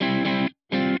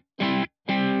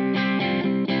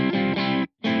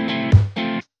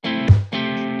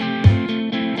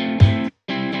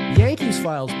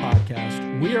Files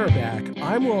podcast. We are back.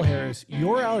 I'm Will Harris,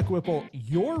 your Alec Whipple,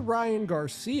 your Ryan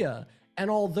Garcia. And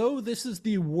although this is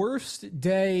the worst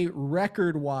day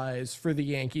record-wise for the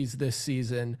Yankees this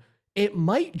season, it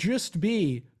might just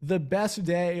be the best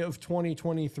day of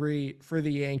 2023 for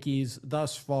the Yankees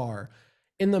thus far.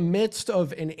 In the midst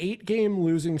of an 8-game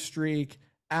losing streak,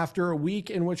 after a week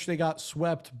in which they got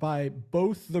swept by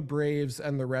both the Braves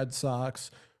and the Red Sox,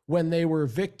 when they were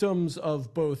victims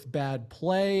of both bad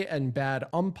play and bad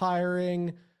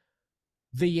umpiring,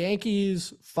 the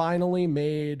Yankees finally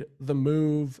made the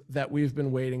move that we've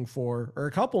been waiting for, or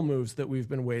a couple moves that we've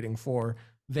been waiting for.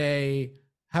 They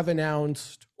have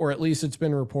announced, or at least it's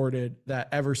been reported, that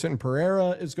Everson Pereira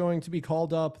is going to be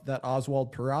called up, that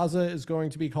Oswald Peraza is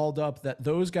going to be called up, that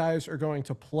those guys are going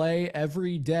to play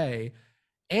every day.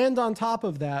 And on top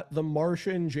of that, the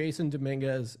Martian Jason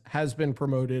Dominguez has been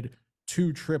promoted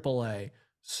to AAA.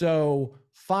 So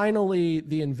finally,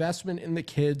 the investment in the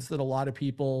kids that a lot of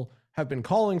people have been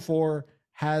calling for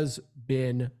has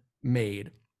been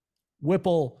made.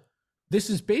 Whipple, this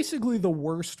is basically the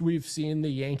worst we've seen the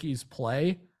Yankees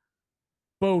play,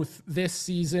 both this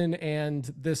season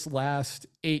and this last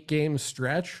 8-game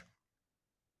stretch.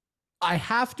 I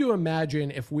have to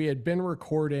imagine if we had been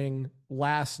recording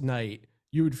last night,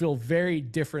 you would feel very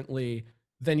differently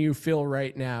than you feel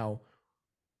right now.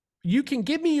 You can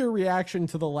give me your reaction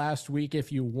to the last week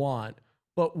if you want,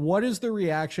 but what is the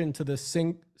reaction to the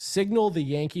signal the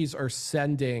Yankees are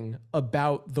sending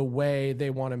about the way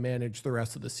they want to manage the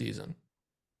rest of the season?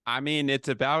 I mean, it's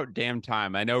about damn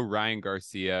time. I know Ryan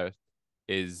Garcia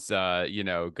is,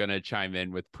 going to chime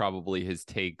in with probably his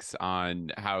takes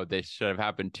on how this should have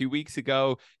happened 2 weeks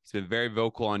ago. He's been very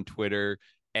vocal on Twitter.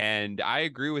 And I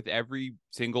agree with every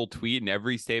single tweet and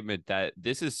every statement that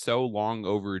this is so long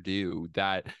overdue,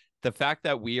 that the fact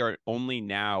that we are only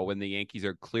now, when the Yankees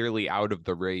are clearly out of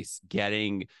the race,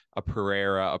 getting a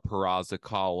Pereira, a Peraza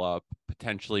call up,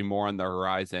 potentially more on the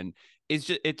horizon, is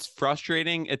just, it's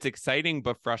frustrating. It's exciting,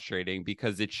 but frustrating,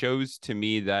 because it shows to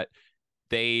me that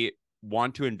they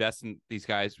want to invest in these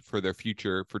guys for their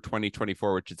future for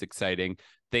 2024, which is exciting.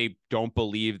 They don't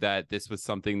believe that this was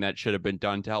something that should have been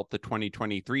done to help the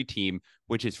 2023 team,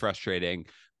 which is frustrating.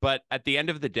 But at the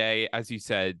end of the day, as you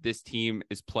said, this team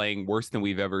is playing worse than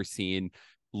we've ever seen,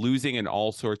 losing in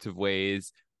all sorts of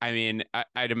ways. I mean,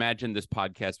 I'd imagine this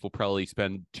podcast will probably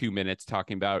spend 2 minutes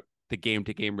talking about the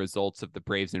game-to-game results of the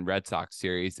Braves and Red Sox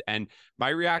series. And my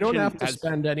reaction... You don't have to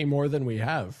spend any more than we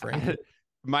have, frankly.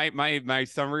 My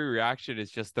summary reaction is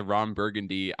just the Ron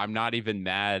Burgundy. I'm not even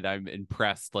mad. I'm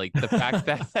impressed. Like the fact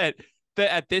that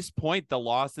at this point, the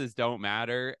losses don't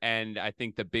matter. And I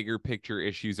think the bigger picture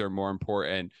issues are more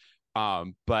important.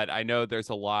 But I know there's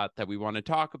a lot that we want to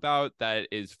talk about that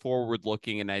is forward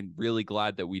looking. And I'm really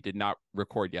glad that we did not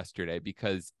record yesterday,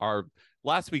 because our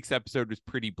last week's episode was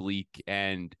pretty bleak,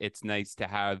 and it's nice to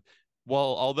have,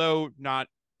 well, although not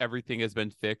everything has been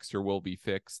fixed or will be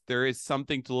fixed, there is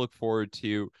something to look forward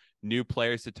to, new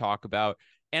players to talk about.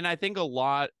 And I think a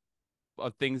lot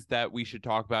of things that we should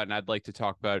talk about, and I'd like to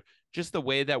talk about just the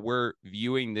way that we're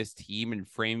viewing this team and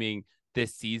framing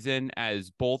this season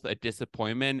as both a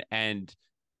disappointment and,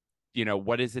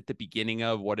 what is it the beginning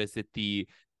of? What is it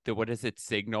what does it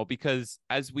signal? Because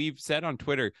as we've said on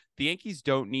Twitter, the Yankees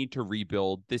don't need to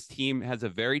rebuild. This team has a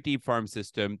very deep farm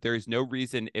system. There's no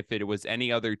reason, if it was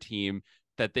any other team,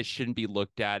 that this shouldn't be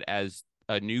looked at as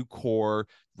a new core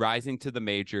rising to the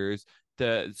majors,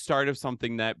 the start of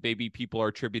something that maybe people are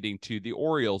attributing to the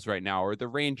Orioles right now or the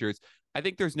Rangers. I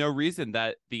think there's no reason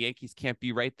that the Yankees can't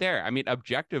be right there. I mean,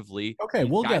 objectively, okay,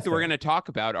 we'll guys get that we're going to talk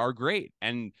about are great.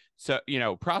 And so,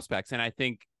 prospects. And I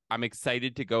think I'm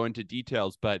excited to go into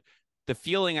details, but the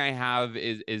feeling I have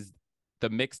is the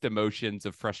mixed emotions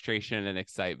of frustration and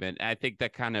excitement. And I think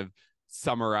that kind of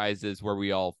summarizes where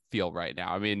we all feel right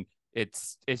now. I mean,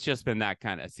 it's just been that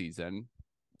kind of season.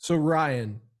 So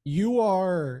Ryan, you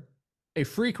are a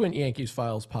frequent Yankees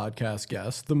Files podcast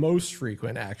guest, the most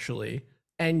frequent actually,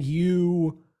 and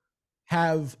you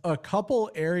have a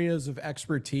couple areas of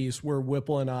expertise where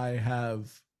Whipple and I have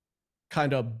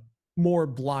kind of more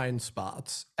blind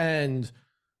spots. And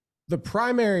the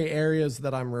primary areas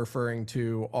that I'm referring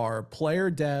to are player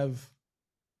dev,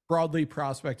 broadly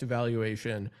prospect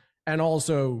evaluation, and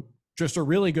also just a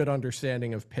really good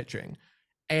understanding of pitching.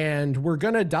 And we're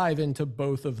going to dive into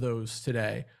both of those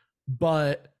today,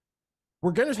 but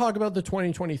we're going to talk about the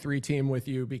 2023 team with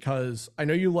you because I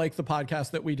know you like the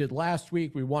podcast that we did last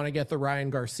week. We want to get the Ryan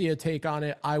Garcia take on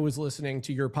it. I was listening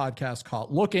to your podcast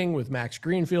Caught Looking with Max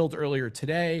Greenfield earlier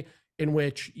today, in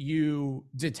which you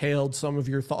detailed some of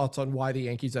your thoughts on why the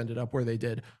Yankees ended up where they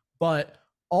did. But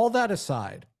all that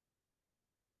aside,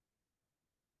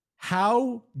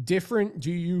 How different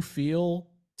do you feel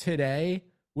today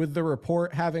with the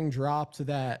report having dropped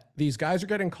that these guys are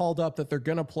getting called up, that they're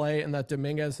going to play, and that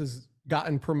Dominguez has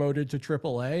gotten promoted to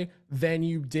AAA than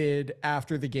you did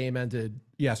after the game ended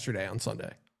yesterday on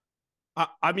Sunday?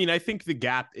 I mean, I think the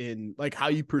gap in like how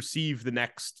you perceive the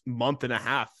next month and a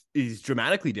half is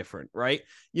dramatically different, right?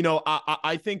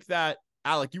 I think that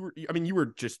Alec, you were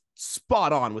just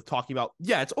spot on with talking about,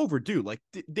 yeah, it's overdue. Like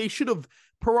they should have,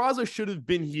 Peraza should have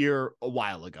been here a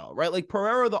while ago, right? Like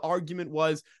Pereira, the argument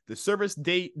was the service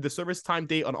time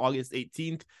date on August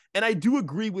 18th. And I do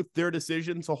agree with their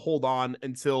decision to hold on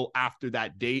until after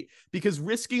that date, because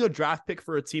risking a draft pick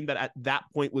for a team that at that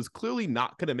point was clearly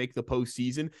not going to make the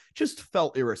postseason just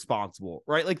felt irresponsible,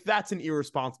 right? Like that's an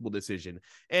irresponsible decision.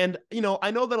 And, I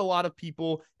know that a lot of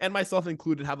people, and myself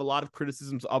included, have a lot of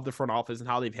criticisms of the front office and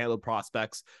how they've handled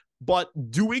prospects. But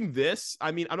doing this,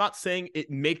 I mean, I'm not saying it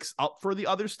makes up for the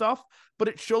other stuff, but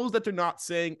it shows that they're not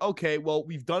saying, okay, well,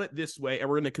 we've done it this way and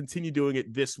we're going to continue doing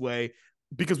it this way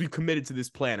because we've committed to this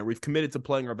plan or we've committed to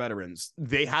playing our veterans.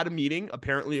 They had a meeting,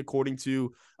 apparently, according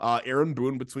to Aaron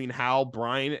Boone, between Hal,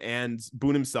 Brian, and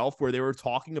Boone himself, where they were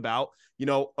talking about,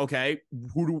 okay,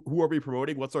 who are we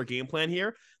promoting? What's our game plan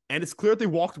here? And it's clear that they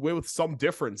walked away with some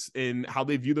difference in how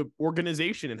they view the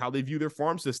organization and how they view their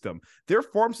farm system. Their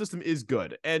farm system is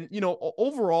good. And,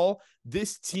 overall,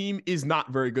 this team is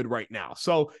not very good right now.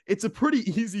 So it's a pretty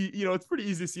easy, it's pretty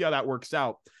easy to see how that works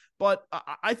out. But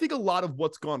I think a lot of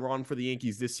what's gone wrong for the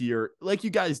Yankees this year, like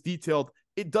you guys detailed,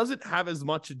 it doesn't have as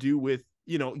much to do with,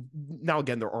 now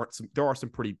again, there are some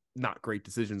pretty not great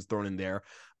decisions thrown in there.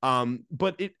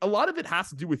 But a lot of it has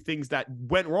to do with things that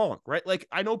went wrong, right? Like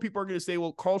I know people are going to say,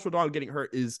 well, Carlos Rodon getting hurt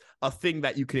is a thing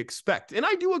that you can expect. And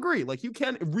I do agree. Like you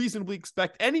can reasonably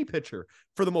expect any pitcher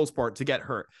for the most part to get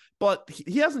hurt, but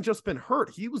he hasn't just been hurt.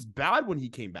 He was bad when he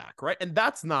came back, right? And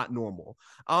that's not normal.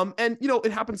 And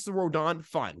it happens to Rodon.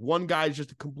 Fine. One guy is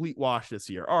just a complete wash this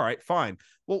year. All right, fine.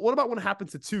 Well, what about when it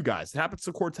happens to two guys? It happens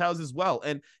to Cortez as well.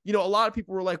 And, a lot of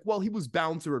people were like, well, he was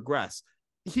bound to regress.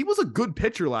 He was a good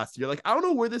pitcher last year. Like, I don't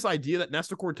know where this idea that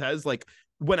Nestor Cortez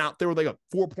went out there with a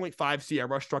 4.5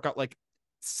 CRS, struck out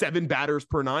 7 batters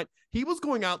per 9. He was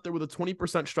going out there with a 20%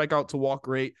 strikeout to walk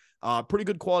rate, pretty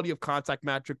good quality of contact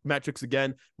metrics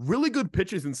again, really good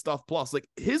pitches and stuff. Plus,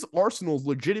 his arsenal is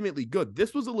legitimately good.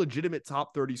 This was a legitimate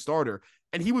top 30 starter,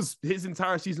 and his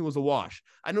entire season was a wash.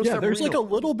 I know. Yeah, there's a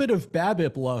little bit of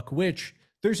BABIP luck, which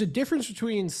there's a difference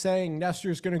between saying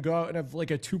Nestor's going to go out and have a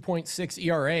 2.6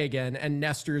 ERA again, and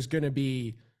Nestor's going to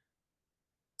be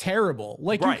terrible.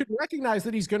 Right. You can recognize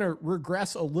that he's going to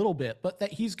regress a little bit, but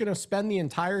that he's going to spend the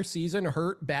entire season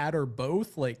hurt, bad, or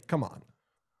both. Come on.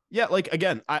 Yeah,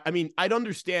 again, I mean, I'd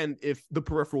understand if the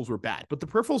peripherals were bad, but the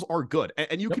peripherals are good.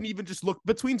 And you can even just look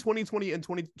between 2020 and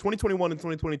 2021 and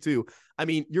 2022. I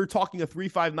mean, you're talking a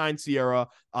 3.59 Sierra,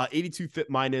 82 FIP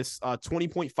minus,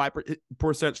 20.5%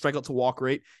 strikeout to walk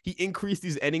rate. He increased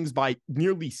these innings by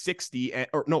nearly 60,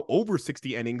 over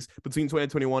 60 innings between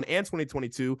 2021 and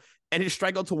 2022. And his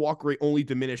strikeout to walk rate only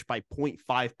diminished by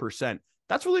 0.5%.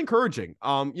 That's really encouraging.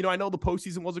 I know the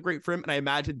postseason wasn't great for him, and I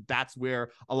imagine that's where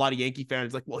a lot of Yankee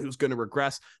fans well, he was going to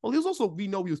regress. Well, we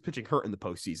know he was pitching hurt in the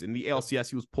postseason. The ALCS,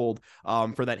 he was pulled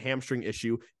for that hamstring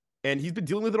issue, and he's been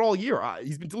dealing with it all year.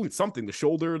 He's been dealing with something, the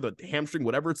shoulder, the hamstring,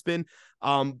 whatever it's been.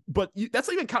 But that's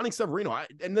not even counting Severino.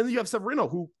 And then you have Severino,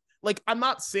 who, I'm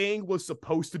not saying was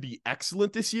supposed to be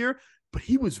excellent this year, but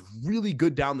he was really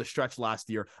good down the stretch last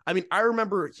year. I mean, I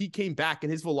remember he came back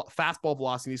and his fastball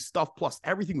velocity, his stuff, plus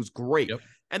everything was great. Yep.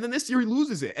 And then this year he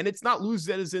loses it. And it's not lose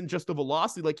it as in just the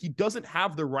velocity. He doesn't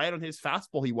have the right on his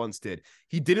fastball he once did.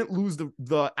 He didn't lose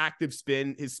the active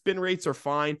spin. His spin rates are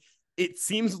fine. It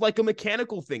seems like a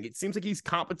mechanical thing. It seems like he's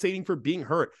compensating for being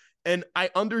hurt. And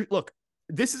look,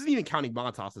 this isn't even counting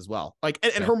Montas as well.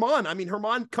 And Herman, I mean,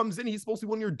 Herman comes in, he's supposed to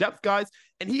be one of your depth guys,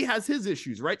 and he has his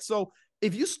issues, right? So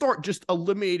if you start just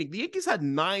eliminating, the Yankees had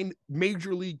 9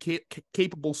 major league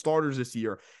capable starters this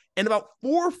year, and about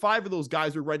 4 or 5 of those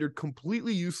guys were rendered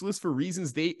completely useless for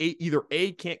reasons they either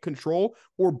A, can't control,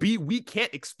 or B, we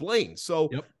can't explain.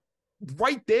 So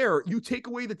right there, you take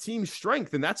away the team's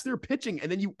strength, and that's their pitching,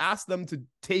 and then you ask them to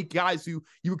take guys who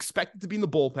you expected to be in the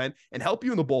bullpen and help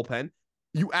you in the bullpen.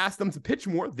 You ask them to pitch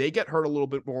more, they get hurt a little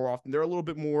bit more often. They're a little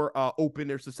bit more open.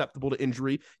 They're susceptible to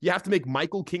injury. You have to make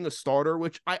Michael King a starter,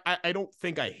 which I don't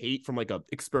think I hate from a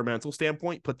experimental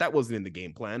standpoint, but that wasn't in the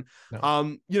game plan.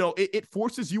 No. It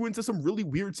forces you into some really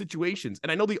weird situations.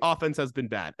 And I know the offense has been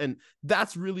bad, and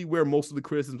that's really where most of the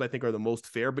criticisms I think are the most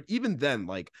fair. But even then,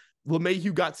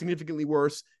 LeMahieu got significantly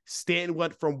worse. Stanton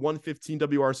went from 115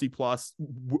 WRC plus,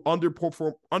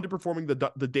 underperforming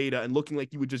the data and looking like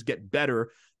he would just get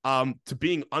better, to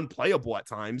being unplayable at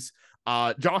times.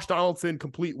 Josh Donaldson,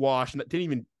 complete wash, and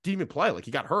didn't even play. Like,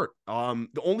 he got hurt.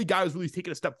 The only guy who's really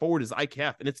taking a step forward is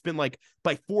IKF, and it's been like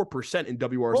by 4% in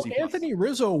WRC. Well, Anthony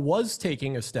Rizzo was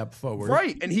taking a step forward,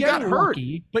 right? And he got hurt,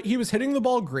 but he was hitting the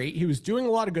ball great. He was doing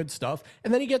a lot of good stuff,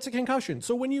 and then he gets a concussion.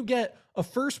 So when you get a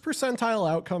first percentile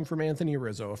outcome from Anthony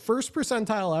Rizzo, a first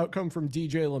percentile outcome from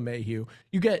DJ LeMahieu,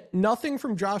 you get nothing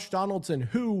from Josh Donaldson,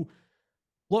 who,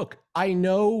 look, I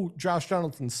know Josh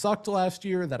Donaldson sucked last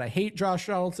year, that I hate Josh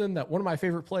Donaldson, that one of my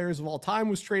favorite players of all time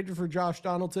was traded for Josh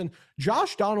Donaldson.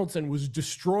 Josh Donaldson was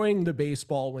destroying the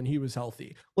baseball when he was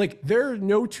healthy. Like, there are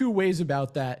no two ways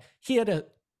about that. He had a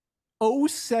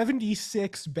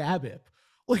 0.76 BABIP.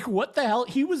 Like, what the hell?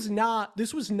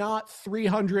 This was not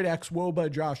 300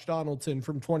 ex-WOBA Josh Donaldson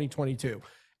from 2022.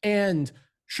 And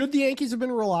should the Yankees have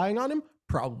been relying on him?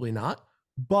 Probably not.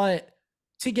 But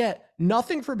to get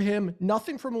nothing from him,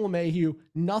 nothing from LeMahieu,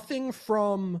 nothing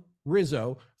from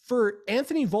Rizzo, for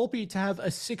Anthony Volpe to have a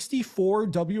 64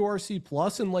 WRC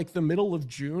plus in like the middle of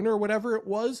June or whatever it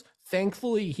was,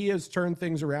 thankfully he has turned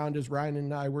things around, as Ryan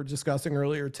and I were discussing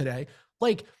earlier today.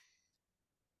 Like,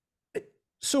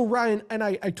 so Ryan, and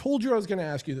I told you I was going to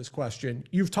ask you this question.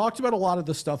 You've talked about a lot of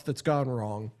the stuff that's gone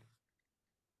wrong.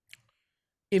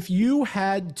 If you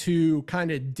had to kind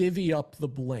of divvy up the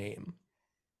blame,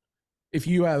 if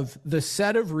you have the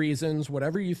set of reasons,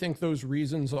 whatever you think those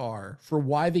reasons are, for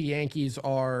why the Yankees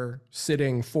are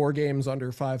sitting 4 games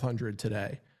under 500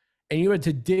 today, and you had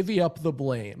to divvy up the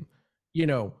blame, you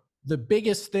know, the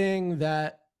biggest thing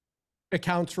that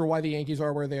accounts for why the Yankees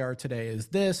are where they are today is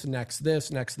this, next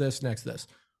this, next this, next this.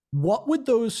 What would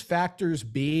those factors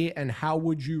be, and how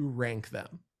would you rank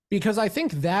them? Because I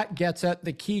think that gets at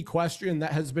the key question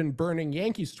that has been burning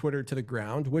Yankees Twitter to the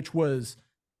ground, which was,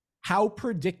 how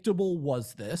predictable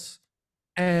was this?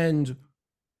 And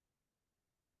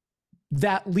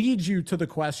that leads you to the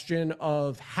question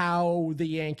of how the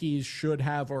Yankees should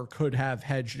have or could have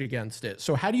hedged against it.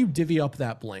 So how do you divvy up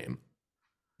that blame?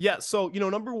 Yeah, so, you know,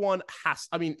 number one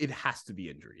it has to be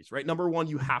injuries, right? Number one,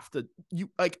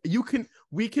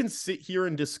 we can sit here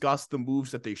and discuss the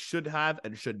moves that they should have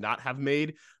and should not have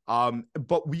made.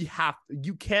 But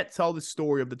you can't tell the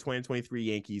story of the 2023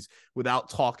 Yankees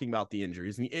without talking about the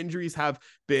injuries. And the injuries have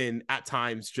been at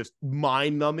times just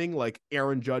mind-numbing, like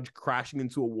Aaron Judge crashing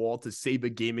into a wall to save a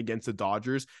game against the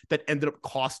Dodgers that ended up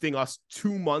costing us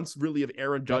 2 months really of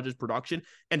Aaron Judge's production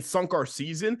and sunk our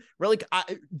season. Right?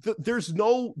 Like, there's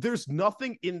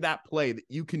nothing in that play that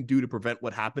you can do to prevent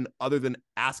what happened other than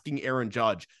asking Aaron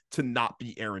Judge to not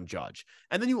be Aaron Judge.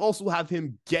 And then you also have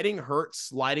him getting hurt,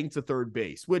 sliding to third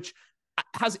base, which,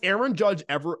 has Aaron Judge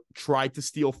ever tried to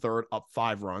steal third up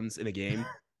 5 runs in a game?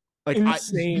 Like,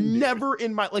 insane, never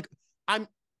in my, like, I'm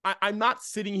not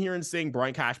sitting here and saying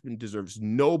Brian Cashman deserves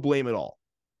no blame at all.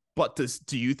 But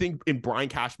do you think in Brian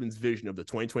Cashman's vision of the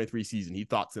 2023 season, he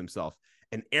thought to himself,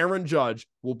 and Aaron Judge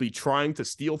will be trying to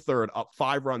steal third up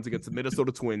 5 runs against the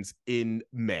Minnesota Twins in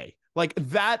May? Like,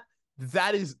 that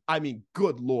is, I mean,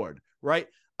 good Lord, right?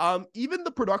 Even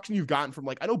the production you've gotten from,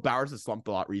 like, I know Bowers has slumped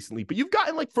a lot recently, but you've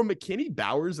gotten, like, from McKinney,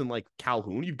 Bowers, and like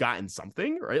Calhoun, you've gotten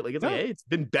something, right? Like, it's like, hey, it's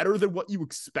been better than what you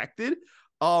expected.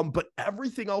 But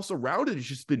everything else around it has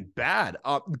just been bad.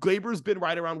 Glaber's been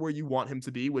right around where you want him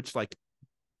to be, which, like,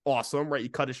 awesome, right? You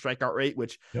cut his strikeout rate,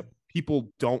 which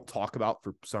people don't talk about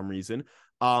for some reason.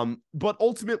 But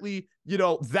ultimately, you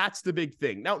know, that's the big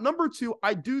thing. Now, number 2,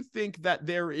 I do think that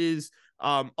there is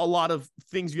a lot of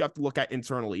things you have to look at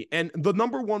internally. And the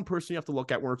number one person you have to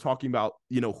look at when we're talking about,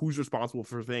 you know, who's responsible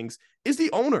for things is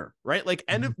the owner, right? Like,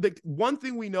 and the one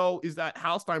thing we know is that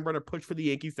Hal Steinbrenner pushed for the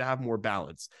Yankees to have more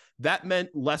balance. That meant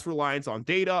less reliance on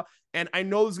data. And I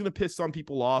know this is going to piss some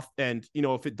people off. And, you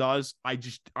know, if it does,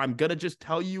 I'm going to just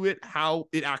tell you it how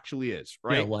it actually is,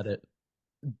 right? Yeah, let it.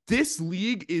 This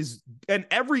league is, and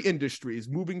every industry is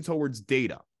moving towards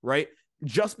data, right?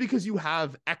 Just because you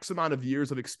have X amount of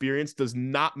years of experience does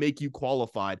not make you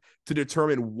qualified to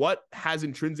determine what has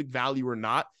intrinsic value or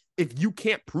not if you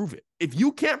can't prove it. If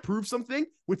you can't prove something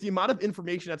with the amount of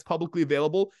information that's publicly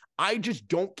available, I just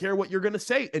don't care what you're going to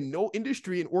say. And no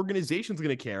industry and organization is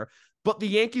going to care. But the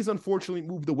Yankees, unfortunately,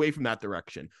 moved away from that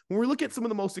direction. When we look at some of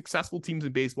the most successful teams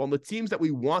in baseball and the teams that we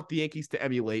want the Yankees to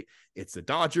emulate, it's the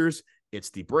Dodgers,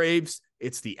 it's the Braves,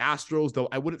 it's the Astros, though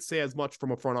I wouldn't say as much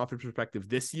from a front office perspective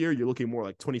this year. You're looking more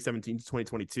like 2017 to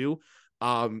 2022.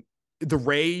 The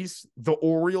Rays, the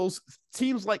Orioles,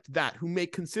 teams like that who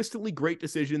make consistently great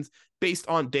decisions based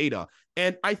on data.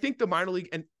 And I think the minor league,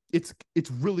 and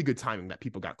it's really good timing that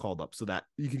people got called up so that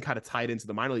you can kind of tie it into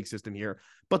the minor league system here.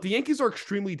 But the Yankees are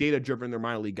extremely data driven in their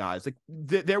minor league guys. Like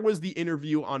there was the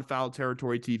interview on Foul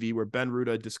Territory TV where Ben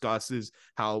Ruda discusses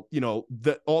how,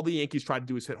 all the Yankees try to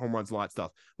do is hit home runs and all that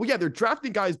stuff. Well, yeah, they're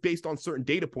drafting guys based on certain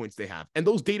data points they have. And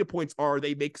those data points are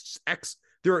they make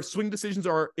their swing decisions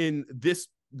are in this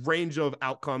range of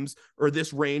outcomes, or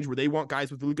this range where they want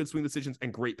guys with really good swing decisions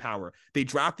and great power. They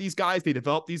draft these guys, they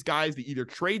develop these guys, they either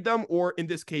trade them, or in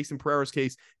this case, in Pereira's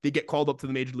case, they get called up to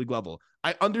the major league level.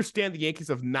 I understand the Yankees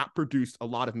have not produced a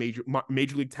lot of major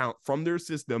league talent from their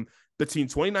system between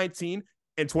 2019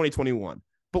 and 2021.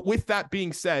 But with that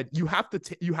being said, you have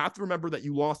to remember that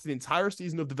you lost the entire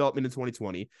season of development in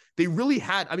 2020. They really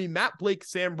had, Matt Blake,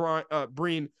 Sam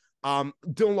Breen,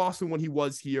 Dylan Lawson when he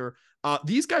was here.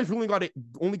 These guys really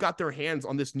only got their hands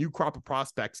on this new crop of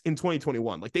prospects in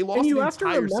 2021. Like they lost the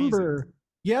entire season.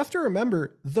 You have to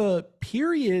remember the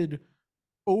period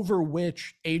over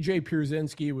which AJ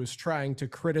Pierzynski was trying to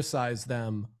criticize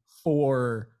them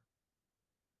for.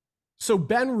 So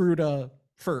Ben Ruda,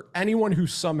 for anyone who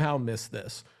somehow missed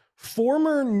this,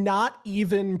 former not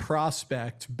even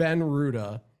prospect Ben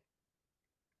Ruda,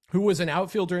 who was an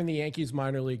outfielder in the Yankees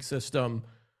minor league system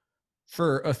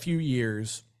for a few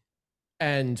years,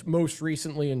 and most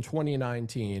recently in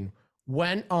 2019,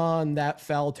 went on that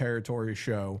Foul Territory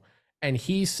show, and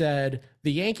he said,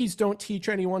 the Yankees don't teach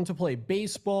anyone to play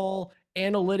baseball.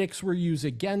 Analytics were used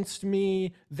against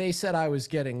me. They said I was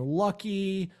getting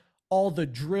lucky. All the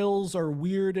drills are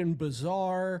weird and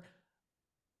bizarre.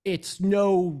 It's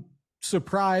no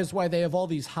surprise why they have all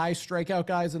these high strikeout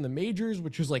guys in the majors,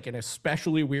 which is like an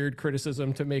especially weird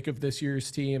criticism to make of this year's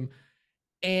team.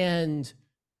 And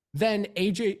then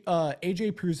AJ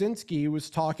Pierzynski was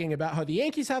talking about how the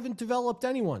Yankees haven't developed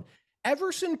anyone.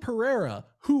 Everson Pereira,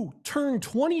 who turned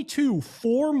 22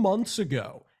 4 months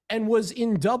ago and was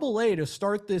in Double-A to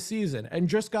start this season and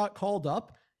just got called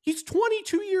up, he's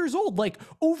 22 years old.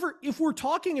 If we're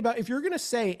talking about, if you're going to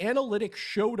say analytics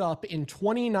showed up in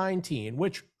 2019,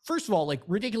 which first of all,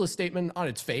 ridiculous statement on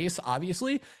its face,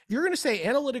 obviously. If you're going to say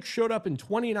analytics showed up in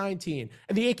 2019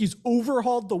 and the Yankees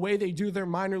overhauled the way they do their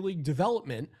minor league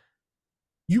development,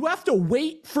 you have to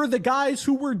wait for the guys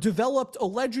who were developed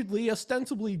allegedly,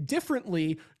 ostensibly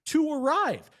differently to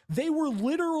arrive. They were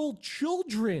literal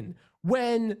children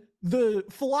when the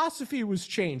philosophy was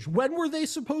changed. When were they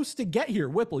supposed to get here?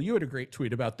 Whipple, you had a great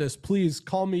tweet about this. Please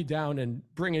calm me down and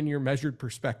bring in your measured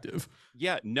perspective.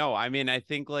 Yeah, no, I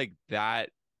think that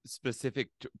specific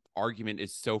argument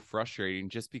is so frustrating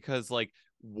just because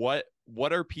what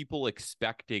are people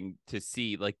expecting to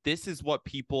see? This is what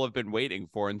people have been waiting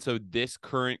for. And so this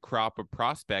current crop of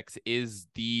prospects is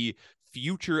the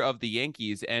future of the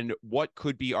Yankees, and what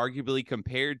could be arguably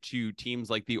compared to teams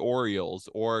like the Orioles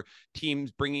or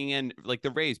teams bringing in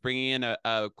the Rays, bringing in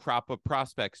a crop of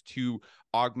prospects to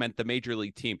augment the major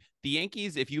league team. The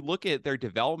Yankees, if you look at their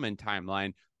development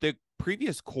timeline, the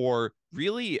previous core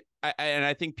really, and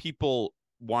I think people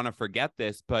want to forget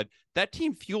this, but that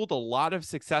team fueled a lot of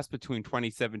success between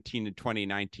 2017 and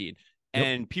 2019.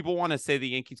 And people want to say the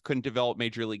Yankees couldn't develop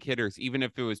major league hitters, even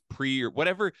if it was pre or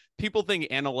whatever. People think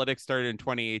analytics started in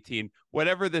 2018,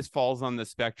 whatever this falls on the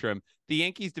spectrum. The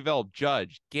Yankees developed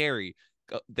Judge, Gary,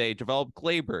 they developed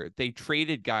Glaber. They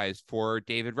traded guys for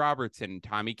David Robertson,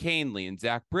 Tommy Kahnle, and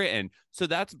Zach Britton. So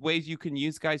that's ways you can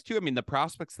use guys too. The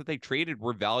prospects that they traded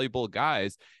were valuable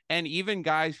guys, and even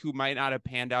guys who might not have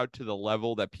panned out to the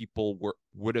level that people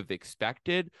would have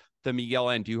expected. The Miguel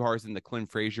Andújars and the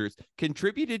Clint Frazier's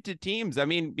contributed to teams.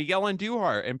 Miguel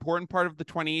Andújar, important part of the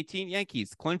 2018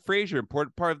 Yankees. Clint Frazier,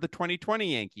 important part of the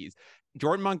 2020 Yankees.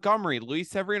 Jordan Montgomery, Luis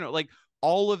Severino,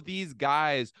 all of these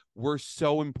guys were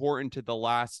so important to the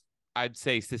last, I'd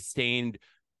say, sustained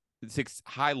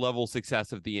high-level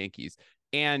success of the Yankees.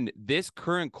 And this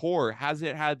current core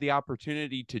hasn't had the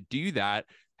opportunity to do that,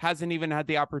 hasn't even had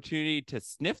the opportunity to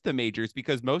sniff the majors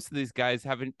because most of these guys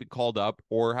haven't been called up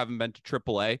or haven't been to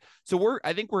AAA. So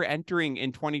I think we're entering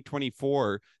in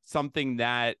 2024 something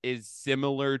that is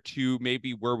similar to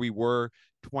maybe where we were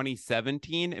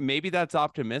 2017. And maybe that's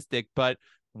optimistic, but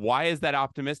why is that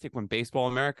optimistic when Baseball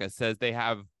America says they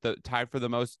have the tied for the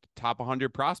most top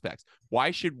 100 prospects? Why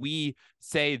should we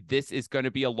say this is going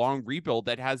to be a long rebuild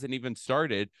that hasn't even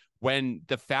started when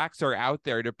the facts are out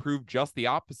there to prove just the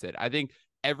opposite? I think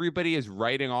everybody is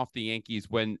writing off the Yankees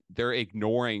when they're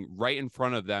ignoring right in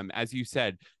front of them. As you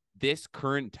said, this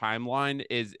current timeline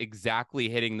is exactly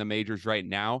hitting the majors right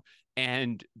now.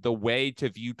 And the way to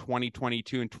view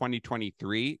 2022 and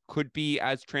 2023 could be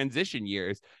as transition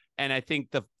years. And I think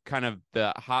the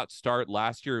hot start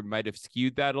last year might have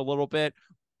skewed that a little bit.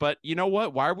 But you know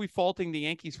what? Why are we faulting the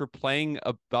Yankees for playing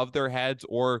above their heads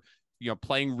or,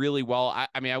 playing really well?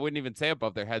 I mean, I wouldn't even say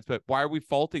above their heads, but why are we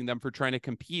faulting them for trying to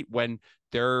compete when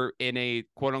they're in a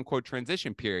quote unquote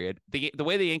transition period? The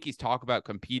way the Yankees talk about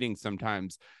competing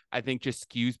sometimes, I think just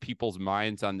skews people's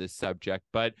minds on this subject.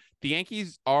 But the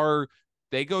Yankees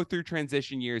they go through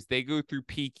transition years. They go through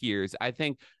peak years. I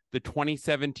think the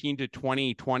 2017 to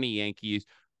 2020 Yankees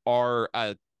are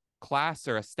a class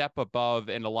or a step above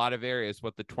in a lot of areas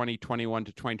what the 2021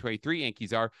 to 2023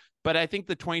 Yankees are. But I think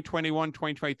the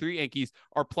 2021-2023 Yankees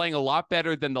are playing a lot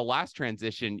better than the last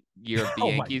transition year of the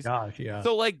Yankees. Oh my gosh, yeah.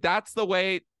 So like that's the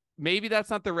way, maybe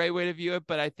that's not the right way to view it,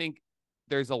 but I think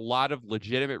there's a lot of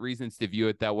legitimate reasons to view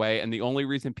it that way. And the only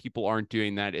reason people aren't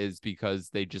doing that is because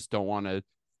they just don't want to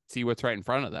see what's right in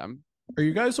front of them. Are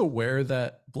you guys aware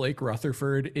that Blake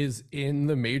Rutherford is in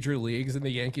the major leagues and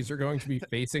the Yankees are going to be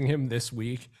facing him this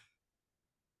week?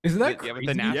 Isn't that crazy? With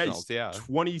the Nationals, yeah.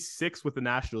 26 with the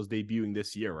Nationals debuting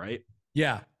this year, right?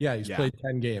 Yeah. He's played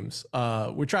 10 games,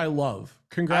 which I love.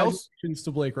 Congratulations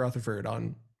to Blake Rutherford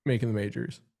on making the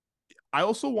majors. I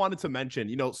also wanted to mention,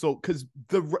 because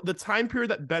the time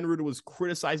period that Ben Ruda was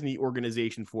criticizing the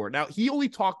organization for, now he only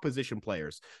talked position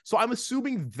players. So I'm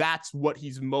assuming that's what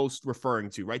he's most referring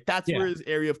to, right? That's where his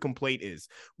area of complaint is.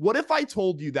 What if I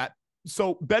told you that,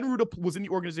 so Ben Ruda was in the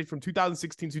organization from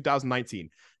 2016 to 2019.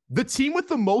 The team with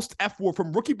the most F-WAR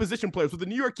from rookie position players was the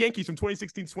New York Yankees from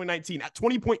 2016 to 2019 at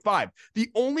 20.5. The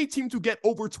only team to get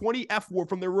over 20 F-WAR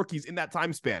from their rookies in that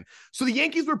time span. So the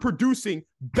Yankees were producing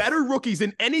better rookies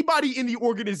than anybody in the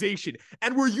organization,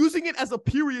 and we're using it as a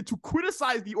period to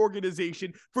criticize the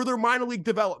organization for their minor league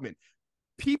development.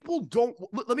 People don't,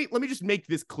 let me just make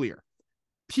this clear.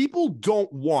 People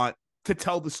don't want to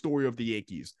tell the story of the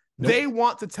Yankees. Nope. They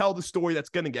want to tell the story that's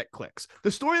going to get clicks. The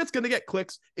story that's going to get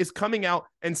clicks is coming out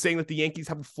and saying that the Yankees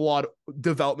have a flawed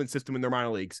development system in their minor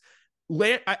leagues.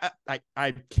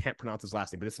 I can't pronounce his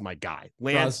last name, but this is my guy.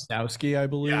 Lance Rostowski, I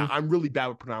believe. Yeah, I'm really bad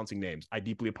with pronouncing names. I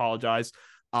deeply apologize.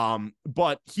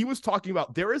 But he was talking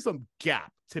about there is a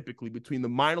gap typically between the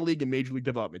minor league and major league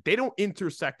development. They don't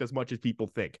intersect as much as people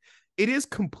think. It is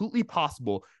completely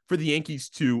possible for the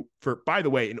Yankees by the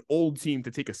way, an old team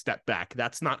to take a step back.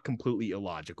 That's not completely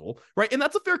illogical, right? And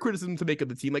that's a fair criticism to make of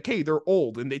the team. Like, hey, they're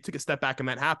old and they took a step back and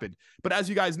that happened. But as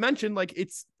you guys mentioned, like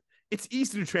it's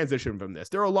easy to transition from this.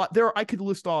 I could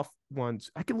list off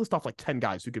like 10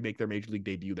 guys who could make their major league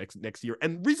debut next year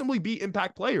and reasonably be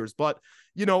impact players. But,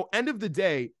 end of the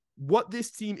day, what this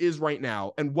team is right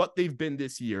now and what they've been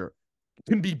this year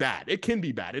can be bad. It can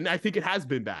be bad. And I think it has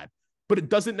been bad. But it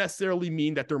doesn't necessarily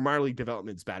mean that their minor league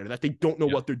development is bad or that they don't know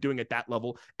what they're doing at that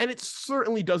level. And it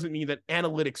certainly doesn't mean that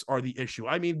analytics are the issue.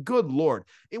 I mean, good Lord.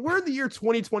 We're in the year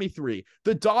 2023.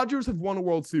 The Dodgers have won a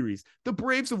World Series. The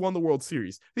Braves have won the World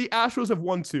Series. The Astros have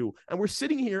won 2. And we're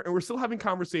sitting here and we're still having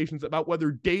conversations about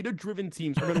whether data-driven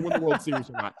teams are going to win the World Series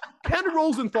or not. Ken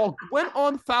Rosenthal went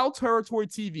on Foul Territory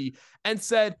TV and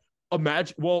said,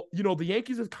 the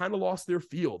Yankees have kind of lost their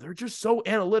feel. They're just so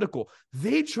analytical.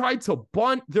 They tried to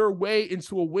bunt their way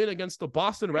into a win against the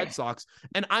Boston Red Sox.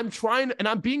 And I'm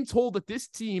being told that this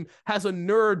team has a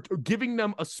nerd giving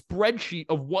them a spreadsheet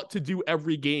of what to do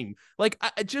every game. Like,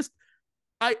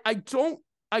 I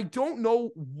don't know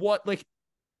what, like,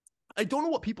 I don't know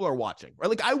what people are watching, right?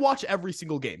 Like, I watch every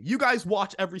single game. You guys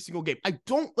watch every single game. I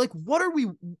don't like,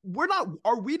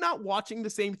 are we not watching the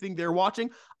same thing they're watching?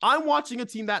 I'm watching a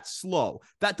team that's slow,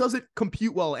 that doesn't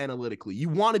compute well analytically. You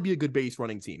want to be a good base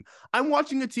running team. I'm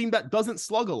watching a team that doesn't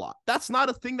slug a lot. That's not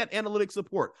a thing that analytics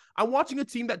support. I'm watching a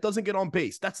team that doesn't get on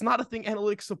base. That's not a thing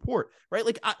analytics support, right?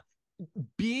 Like,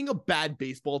 being a bad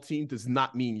baseball team does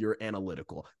not mean you're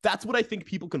analytical. That's what I think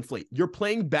people conflate. You're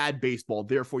playing bad baseball,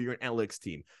 therefore you're an analytics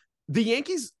team. The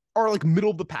Yankees are like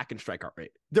middle of the pack in strikeout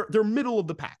rate. They're middle of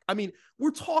the pack. I mean,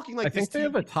 we're talking like, I think they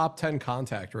have a top 10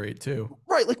 contact rate too.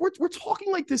 Right. Like we're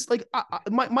talking like this. Like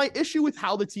my issue with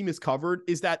how the team is covered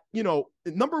is that,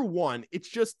 number one, it's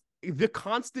just the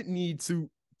constant need to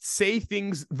say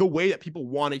things the way that people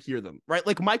want to hear them. Right.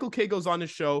 Like Michael Kay goes on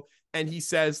his show and he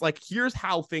says, like, here's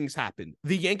how things happened.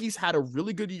 The Yankees had a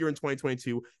really good year in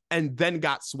 2022 and then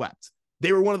got swept.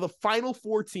 They were one of the final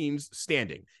 4 teams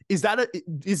standing. Is that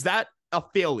a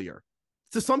failure?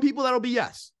 To some people, that'll be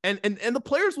yes. And the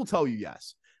players will tell you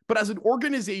yes. But as an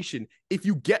organization, if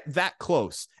you get that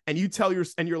close and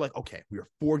you're like, okay, we are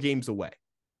 4 games away.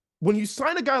 When you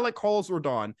sign a guy like Carlos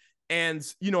Rodon and,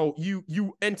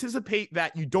 you anticipate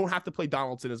that you don't have to play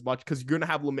Donaldson as much because you're going to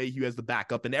have LeMahieu as the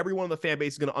backup and everyone in the fan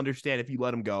base is going to understand if you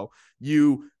let him go.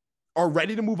 You are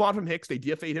ready to move on from Hicks. They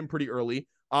DFA'd him pretty early.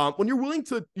 When you're willing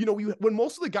to, when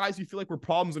most of the guys you feel like were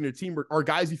problems on your team are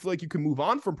guys you feel like you can move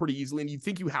on from pretty easily, and you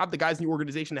think you have the guys in the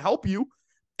organization to help you,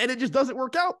 and it just doesn't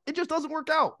work out. It just doesn't work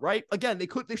out, right? Again,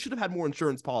 they should have had more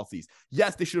insurance policies.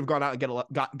 Yes, they should have gone out and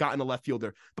gotten a left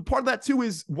fielder. But part of that too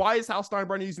is, why is Hal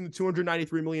Steinbrenner using the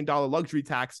 $293 million luxury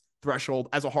tax threshold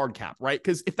as a hard cap, right?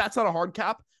 Because if that's not a hard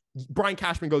cap, Brian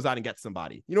Cashman goes out and gets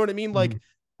somebody. You know what I mean? Like,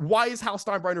 why is Hal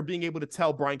Steinbrenner being able to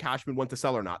tell Brian Cashman when to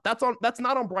sell or not? That's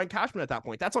not on Brian Cashman at that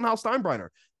point. That's on Hal Steinbrenner.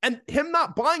 And him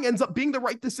not buying ends up being the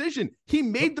right decision. He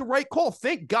made the right call.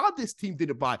 Thank God this team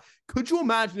didn't buy. Could you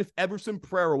imagine if Everson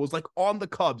Pereira was like on the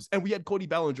Cubs and we had Cody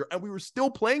Bellinger and we were still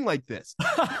playing like this?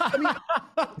 I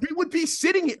mean, we would be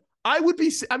sitting here.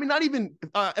 Not even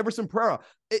Everson Pereira,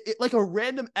 like a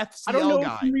random FCL guy. I don't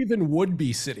know if you even would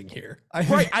be sitting here.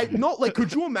 I know. Like,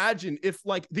 could you imagine if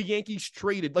like the Yankees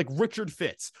traded like Richard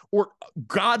Fitz, or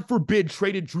God forbid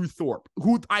traded Drew Thorpe,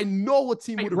 who I know a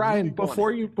team would have. Ryan,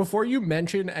 really before you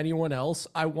mention anyone else,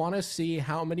 I want to see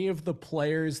how many of the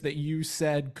players that you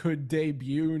said could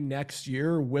debut next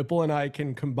year Whipple and I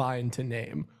can combine to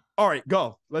name. All right,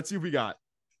 go. Let's see what we got.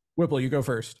 Whipple, you go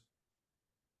first.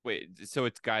 Wait, so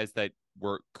it's guys that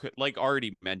were like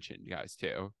already mentioned guys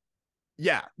too?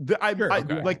 Yeah,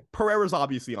 like Pereira's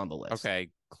obviously on the list. Okay,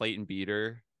 Clayton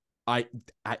Beeter.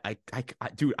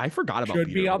 Dude, I forgot about. Should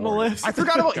Beeter be on Warren. the list. I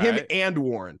forgot about him and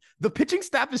Warren. The pitching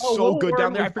staff is so good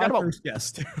down there. I forgot about.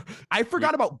 I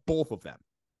forgot about both of them.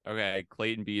 Okay,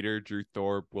 Clayton Beeter, Drew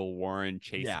Thorpe, Will Warren,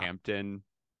 Chase Hampton.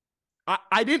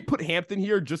 I didn't put Hampton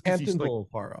here just because he's like a little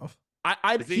far off.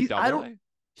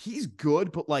 He's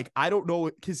good, but like, I don't know,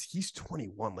 because he's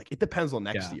 21. Like, it depends on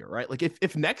next year, right? Like,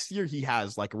 if next year he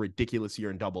has like a ridiculous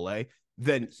year in AA,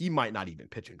 then he might not even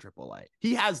pitch in AAA.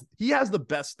 He has the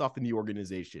best stuff in the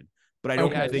organization, but I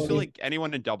don't. I feel like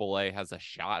anyone in AA has a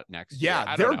shot next year.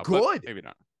 Yeah, they're good. Maybe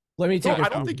not. Let me take. I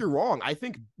don't think you're wrong. I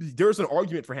think there's an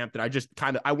argument for Hampton. I just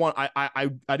kind of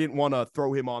I didn't want to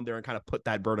throw him on there and kind of put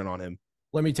that burden on him.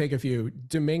 Let me take a few.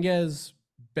 Dominguez,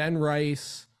 Ben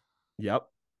Rice. Yep.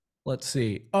 Let's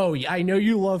see. Oh, yeah, I know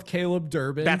you love Caleb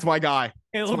Durbin. That's my guy.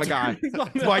 That's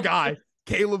my guy.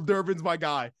 Caleb Durbin's my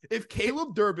guy. If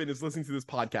Caleb Durbin is listening to this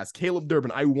podcast, Caleb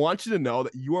Durbin, I want you to know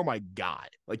that you are my guy.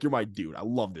 Like, you're my dude. I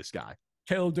love this guy.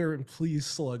 Caleb Durbin, please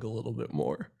slug a little bit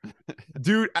more.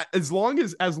 Dude, as long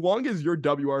as your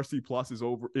WRC plus is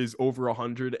over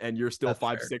 100 and you're still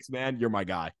 5'6", man, you're my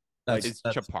guy. Is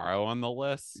Chaparro on the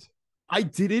list? I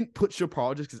didn't put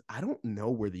Chaparro just because I don't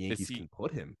know where the Yankees can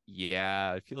put him.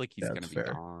 Yeah, I feel like he's going to be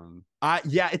gone.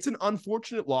 Yeah, it's an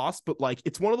unfortunate loss, but like,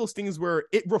 it's one of those things where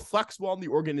it reflects well on the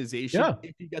organization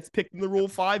if he gets picked in the Rule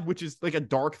 5, which is like a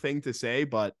dark thing to say,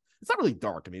 but it's not really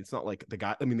dark. I mean, it's not like the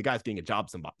guy's getting a job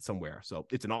somewhere, so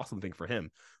it's an awesome thing for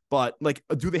him. But like,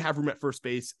 do they have room at first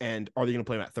base, and are they going to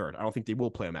play him at third? I don't think they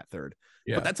will play him at third.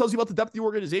 Yeah. But that tells you about the depth of the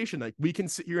organization. Like, we can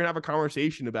sit here and have a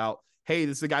conversation about, hey,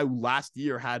 this is a guy who last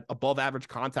year had above average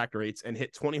contact rates and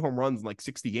hit 20 home runs in like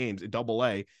 60 games in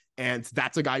AA. And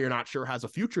that's a guy you're not sure has a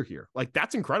future here. Like,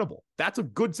 that's incredible. That's a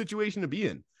good situation to be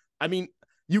in. I mean,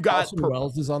 you got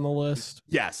Wells is on the list.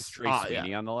 Yes. Trey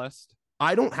Sweeney on the list.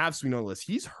 I don't have Sweeney on the list.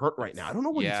 He's hurt right now. I don't know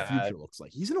what his future looks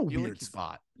like. He's in a weird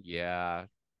spot. Yeah.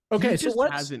 Okay, so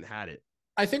hasn't had it.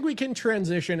 I think we can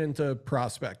transition into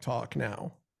prospect talk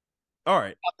now. All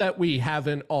right. Not that we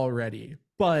haven't already,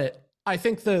 but I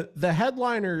think the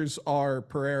headliners are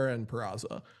Pereira and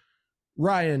Peraza.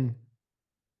 Ryan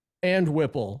and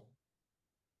Whipple.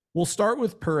 We'll start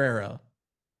with Pereira.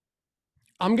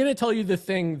 I'm going to tell you the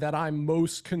thing that I'm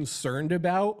most concerned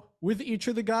about with each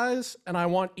of the guys, and I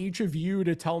want each of you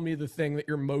to tell me the thing that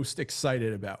you're most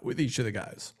excited about with each of the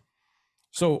guys.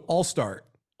 So I'll start.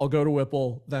 I'll go to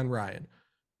Whipple, then Ryan.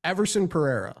 Everson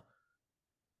Pereira.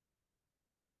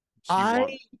 I've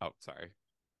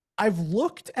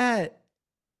looked at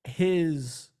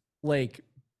his like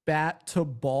bat to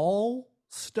ball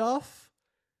stuff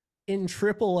in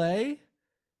AAA.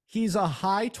 He's a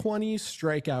high 20s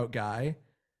strikeout guy,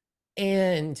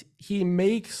 and he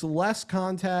makes less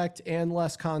contact in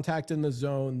the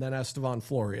zone than Estevan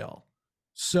Florial.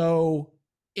 So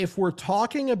if we're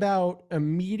talking about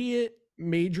immediate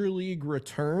major league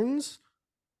returns,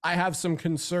 I have some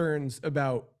concerns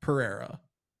about Pereira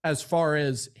as far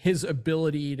as his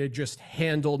ability to just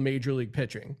handle major league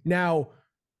pitching. Now,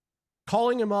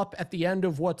 calling him up at the end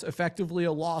of what's effectively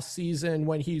a lost season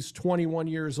when he's 21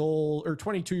 years old or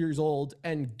 22 years old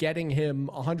and getting him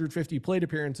 150 plate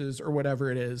appearances or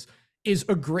whatever it is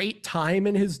a great time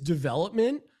in his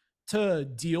development to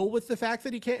deal with the fact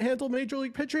that he can't handle major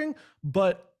league pitching.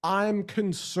 But I'm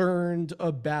concerned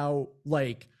about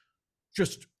like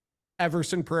just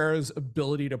Everson Pereira's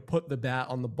ability to put the bat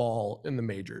on the ball in the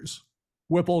majors?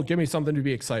 Whipple, give me something to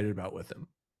be excited about with him.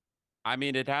 I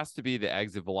mean, it has to be the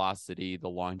exit velocity, the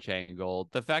launch angle,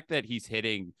 the fact that he's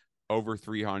hitting over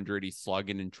 300, he's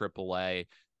slugging in AAA,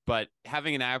 but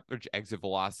having an average exit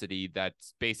velocity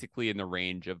that's basically in the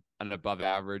range of an above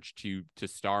average to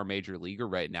star major leaguer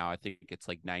right now. I think it's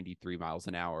like 93 miles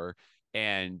an hour.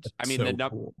 And That's I mean, so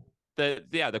cool.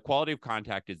 the quality of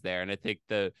contact is there. And I think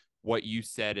what you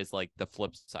said is like the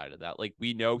flip side of that. Like,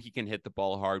 we know he can hit the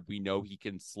ball hard. We know he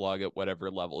can slug at whatever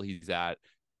level he's at.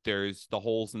 There's the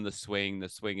holes in the swing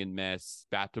and miss,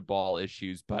 bat to ball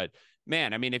issues. But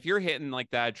man, I mean, if you're hitting like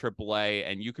that AAA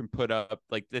and you can put up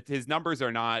like his numbers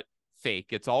are not fake,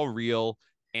 it's all real.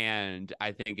 And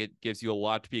I think it gives you a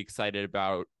lot to be excited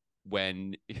about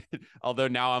when, although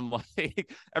now I'm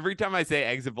like, every time I say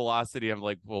exit velocity, I'm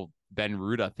like, well, Ben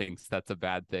Ruda thinks that's a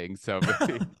bad thing. So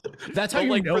maybe, that's how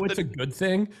you like, know it's a good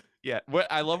thing. Yeah, what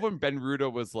I love when Ben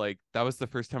Ruda was like, that was the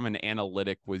first time an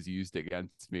analytic was used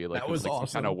against me. Like, That it was like awesome.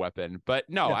 some kind of weapon. But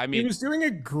no, I mean, he was doing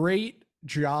a great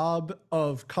job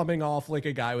of coming off like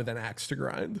a guy with an axe to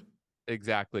grind.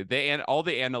 Exactly. All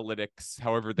the analytics,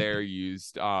 however they're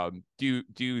used,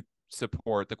 do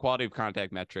support the quality of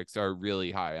contact metrics are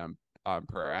really high on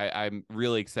Pereira. I'm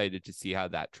really excited to see how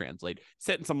that translates.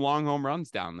 Setting some long home runs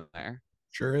down there.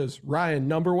 Sure is. Ryan,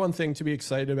 number one thing to be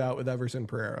excited about with Everson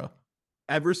Pereira.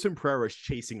 Everson Pereira is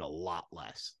chasing a lot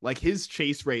less. Like, his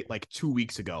chase rate like 2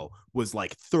 weeks ago was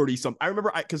like 30 some. I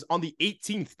remember because on the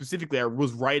 18th specifically, I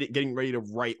was getting ready to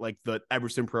write like the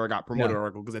Everson Pereira got promoted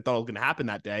article because I thought it was going to happen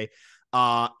that day.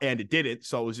 And it didn't.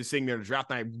 So I was just sitting there in the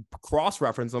draft and I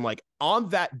cross-referenced. I'm like, on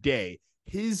that day,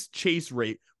 his chase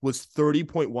rate was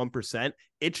 30.1%.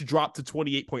 It's dropped to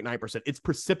 28.9%. It's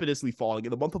precipitously falling.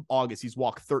 In the month of August, he's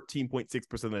walked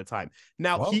 13.6% of the time.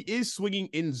 Now, he is swinging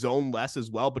in zone less as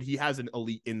well, but he has an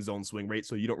elite in zone swing rate,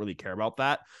 so you don't really care about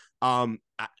that. I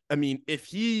mean, if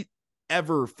he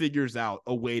ever figures out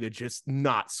a way to just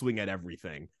not swing at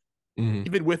everything,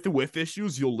 even with the whiff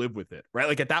issues, you'll live with it, right?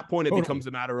 Like, at that point, it becomes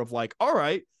a matter of like, all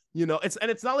right, you know, it's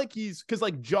not like because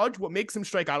like Judge, what makes him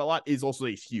strike out a lot is also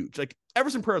he's huge. Like,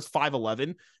 Everson Pereira's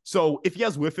 5'11", so if he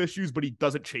has whiff issues, but he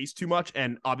doesn't chase too much,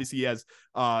 and obviously he has,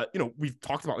 we've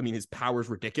talked about, I mean, his power is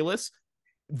ridiculous.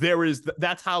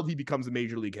 That's how he becomes a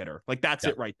major league hitter. Like, that's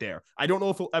it right there. I don't know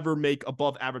if he'll ever make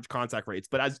above average contact rates,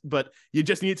 but you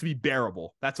just need it to be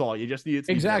bearable. That's all. You just need it to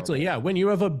be exactly bearable. Yeah. When you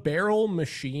have a barrel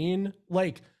machine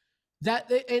like that,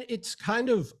 it's kind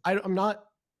of, I'm not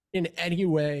in any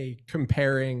way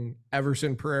comparing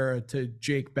Everson Pereira to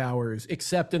Jake Bauers,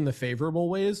 except in the favorable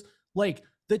ways. Like,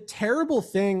 the terrible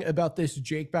thing about this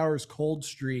Jake Bauers cold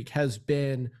streak has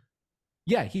been,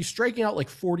 he's striking out like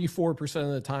 44%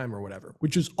 of the time or whatever,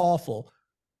 which is awful.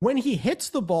 When he hits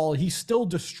the ball, he still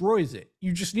destroys it.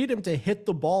 You just need him to hit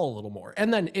the ball a little more.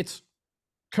 And then it's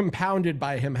compounded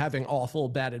by him having awful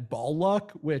batted ball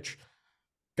luck, which,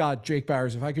 God, Jake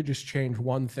Bauers, if I could just change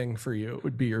one thing for you, it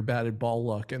would be your batted ball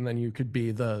luck, and then you could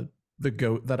be the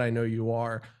GOAT that I know you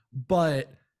are.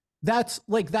 But that's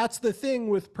the thing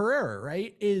with Pereira,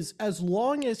 right? Is as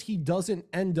long as he doesn't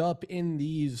end up in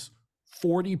these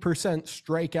 40%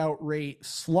 strikeout rate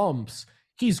slumps,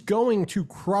 he's going to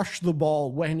crush the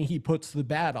ball when he puts the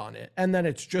bat on it. And then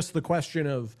it's just the question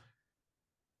of,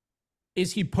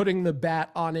 is he putting the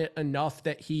bat on it enough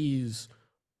that he's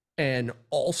an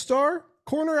all-star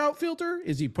corner outfielder?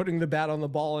 Is he putting the bat on the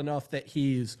ball enough that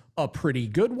he's a pretty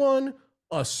good one,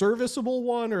 a serviceable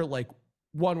one, or like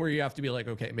one where you have to be like,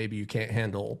 okay, maybe you can't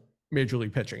handle major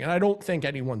league pitching? And I don't think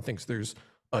anyone thinks there's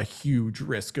a huge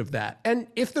risk of that. And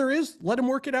if there is, let him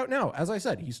work it out now. As I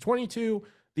said, he's 22.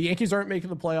 The Yankees aren't making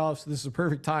the playoffs. This is a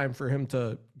perfect time for him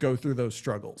to go through those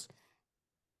struggles.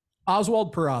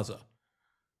 Oswald Peraza.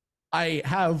 I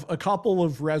have a couple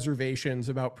of reservations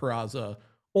about Peraza.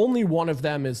 Only one of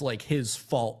them is like his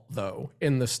fault, though,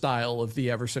 in the style of the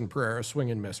Everson Pereira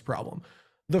swing and miss problem.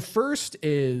 The first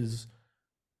is,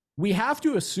 we have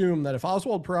to assume that if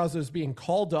Oswald Peraza is being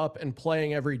called up and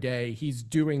playing every day, he's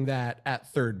doing that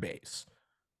at third base.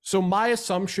 So my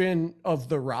assumption of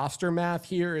the roster math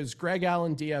here is Greg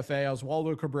Allen DFA,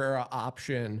 Oswaldo Cabrera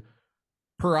option,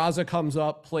 Peraza comes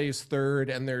up, plays third,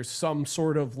 and there's some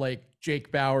sort of like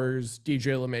Jake Bauers,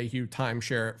 DJ LeMahieu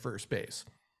timeshare at first base.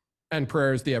 And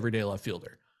Pereira's the everyday left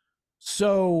fielder.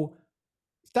 So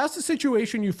if that's the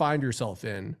situation you find yourself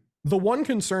in, the one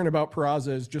concern about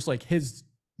Peraza is just like his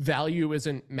value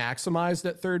isn't maximized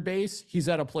at third base. He's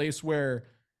at a place where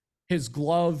his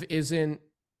glove isn't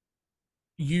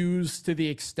used to the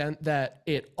extent that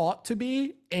it ought to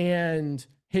be, and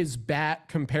his bat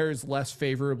compares less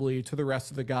favorably to the rest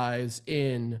of the guys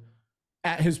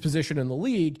at his position in the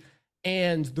league.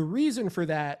 And the reason for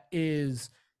that is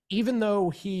even though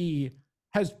he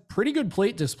has pretty good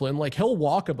plate discipline, like he'll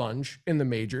walk a bunch in the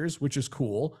majors, which is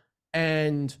cool.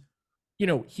 And,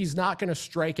 he's not going to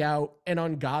strike out an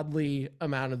ungodly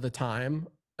amount of the time,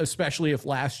 especially if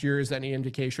last year is any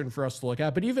indication for us to look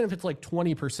at. But even if it's like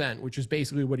 20%, which is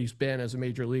basically what he's been as a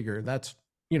major leaguer, that's,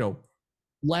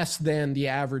 less than the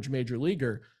average major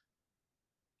leaguer.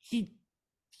 He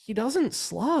doesn't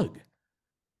slug.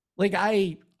 Like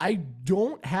I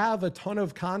don't have a ton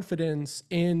of confidence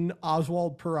in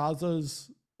Oswald Peraza's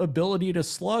ability to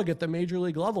slug at the major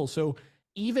league level. So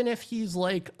even if he's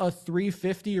like a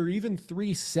 350 or even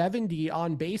 370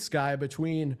 on base guy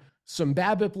between some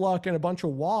BABIP luck and a bunch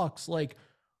of walks, like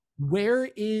where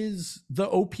is the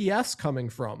OPS coming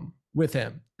from with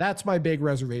him? That's my big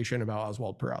reservation about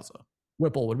Oswald Peraza.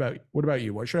 Whipple, what about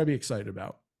you? What should I be excited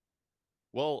about?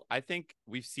 Well, I think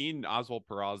we've seen Oswald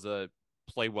Peraza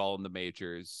play well in the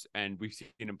majors, and we've seen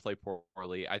him play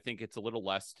poorly. I think it's a little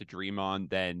less to dream on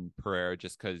than Pereira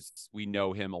just because we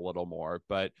know him a little more,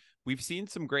 but we've seen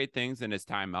some great things in his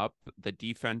time up. The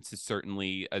defense is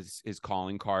certainly his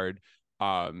calling card.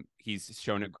 He's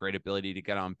shown a great ability to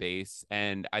get on base.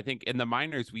 And I think in the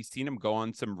minors, we've seen him go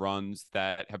on some runs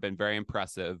that have been very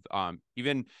impressive.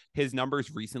 Even his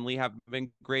numbers recently have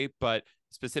been great, but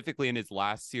specifically in his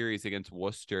last series against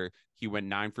Worcester, he went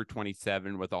 9 for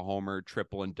 27 with a homer,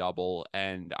 triple, and double.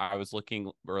 And I was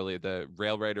looking earlier, the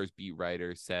Rail Raiders beat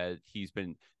writer said he's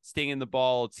been stinging the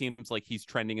ball. It seems like he's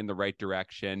trending in the right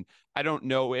direction. I don't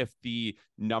know if the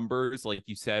numbers, like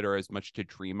you said, are as much to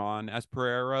dream on as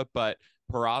Pereira, but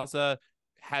Peraza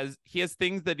has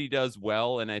things that he does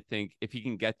well, and I think if he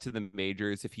can get to the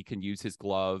majors, if he can use his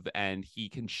glove and he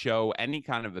can show any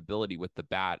kind of ability with the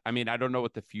bat. I mean, I don't know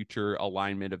what the future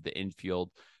alignment of the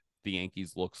infield the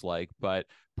Yankees looks like, but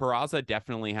Peraza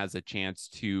definitely has a chance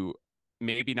to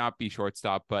maybe not be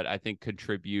shortstop, but I think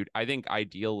contribute. I think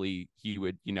ideally he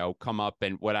would, come up,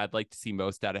 and what I'd like to see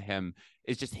most out of him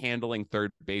is just handling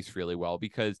third base really well,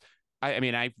 because I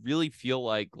mean, I really feel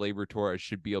like Gleyber Torres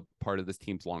should be a part of this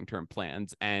team's long-term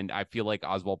plans. And I feel like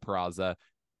Oswald Peraza,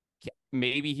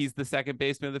 maybe he's the second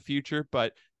baseman of the future,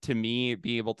 but to me,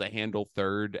 being able to handle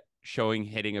third, showing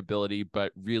hitting ability,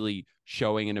 but really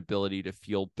showing an ability to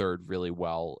field third really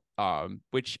well,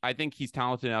 which I think he's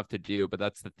talented enough to do, but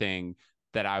that's the thing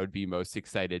that I would be most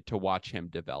excited to watch him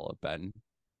develop. And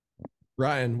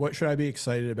Ryan, what should I be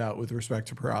excited about with respect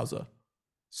to Peraza?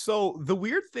 So the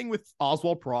weird thing with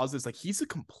Oswald Peraza is like he's a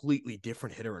completely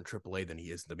different hitter in AAA than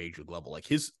he is in the major league level. Like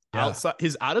his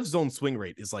out of zone swing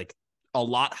rate is like a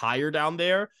lot higher down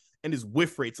there, and his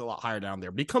whiff rate's a lot higher down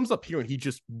there. But he comes up here and he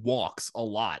just walks a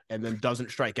lot and then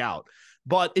doesn't strike out.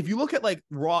 But if you look at like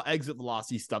raw exit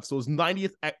velocity stuff, so his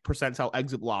 90th percentile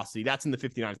exit velocity, that's in the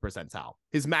 59th percentile.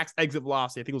 His max exit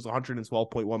velocity, I think it was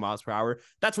 112.1 miles per hour.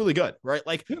 That's really good, right?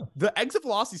 Like the exit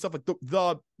velocity stuff, like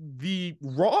the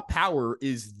raw power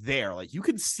is there. Like you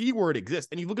can see where it exists.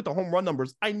 And you look at the home run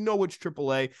numbers. I know it's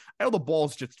AAA. I know the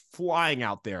ball's just flying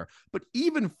out there. But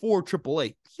even for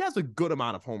AAA, he has a good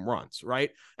amount of home runs, right?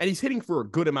 And he's hitting for a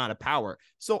good amount of power.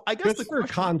 So I guess just for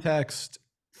context,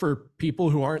 for people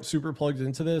who aren't super plugged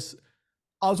into this,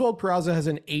 Oswald Peraza has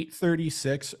an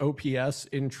 836 OPS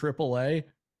in AAA.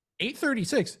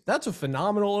 836, that's a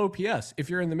phenomenal OPS. If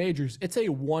you're in the majors, it's a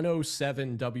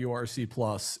 107 WRC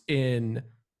plus in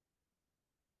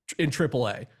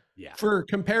AAA. Yeah. For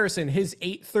comparison, his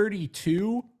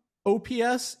 832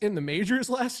 OPS in the majors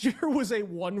last year was a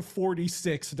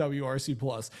 146 WRC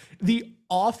plus. The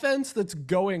offense that's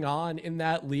going on in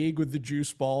that league with the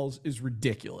juice balls is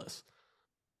ridiculous.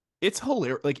 It's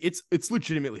hilarious. Like it's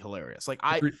legitimately hilarious. Like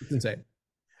it's insane.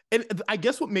 And I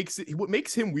guess what makes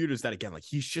him weird is that, again, like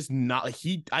he's just not like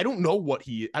I don't know what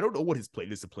his plate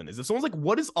discipline is. If someone's like,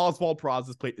 what is Oswald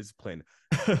Peraza's plate discipline?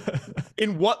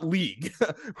 In what league?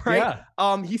 Right?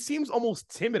 Yeah. He seems almost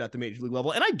timid at the major league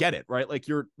level. And I get it, right? Like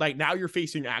now you're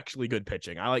facing actually good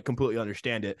pitching. I like completely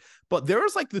understand it. But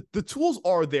there's like the tools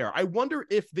are there. I wonder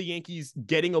if the Yankees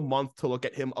getting a month to look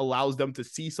at him allows them to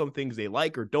see some things they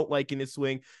like or don't like in his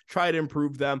swing, try to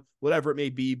improve them, whatever it may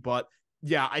be. But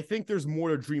yeah, I think there's more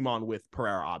to dream on with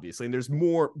Pereira, obviously. And there's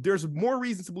more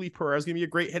reason to believe Pereira's going to be a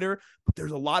great hitter, but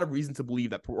there's a lot of reason to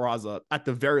believe that Peraza, at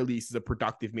the very least, is a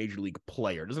productive major league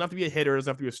player. Doesn't have to be a hitter, doesn't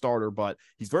have to be a starter, but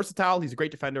he's versatile. He's a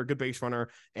great defender, a good base runner,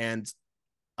 and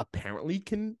apparently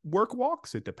can work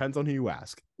walks. It depends on who you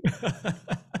ask.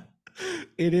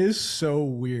 It is so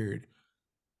weird.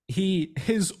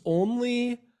 His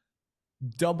only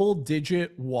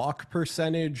double-digit walk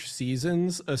percentage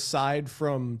seasons, aside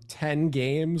from 10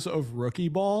 games of rookie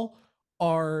ball,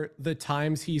 are the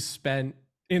times he's spent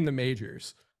in the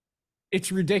majors.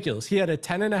 It's ridiculous. He had a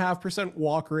 10.5%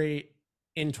 walk rate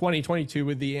in 2022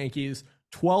 with the Yankees,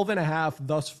 12.5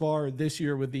 thus far this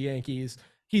year with the Yankees.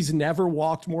 He's never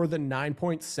walked more than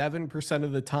 9.7%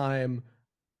 of the time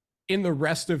in the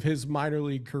rest of his minor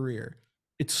league career.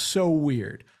 It's so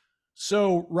weird.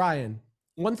 So, Ryan,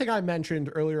 one thing I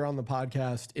mentioned earlier on the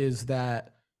podcast is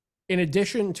that in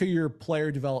addition to your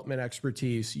player development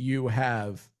expertise, you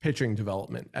have pitching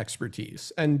development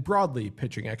expertise and broadly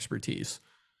pitching expertise.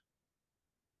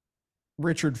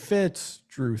 Richard Fitz,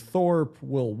 Drew Thorpe,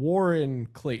 Will Warren,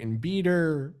 Clayton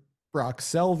Beater, Brock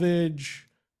Selvage,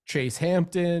 Chase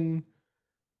Hampton,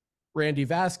 Randy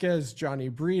Vasquez, Johnny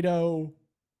Brito,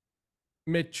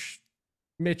 Mitch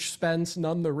Spence,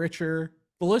 none the richer.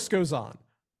 The list goes on.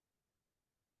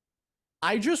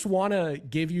 I just want to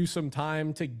give you some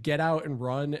time to get out and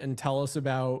run and tell us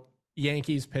about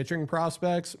Yankees pitching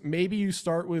prospects. Maybe you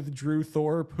start with Drew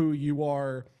Thorpe, who you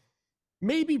are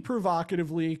maybe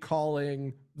provocatively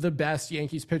calling the best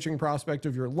Yankees pitching prospect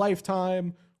of your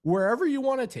lifetime. Wherever you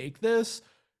want to take this,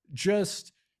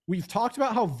 just we've talked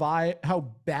about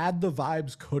how bad the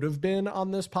vibes could have been on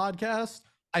this podcast.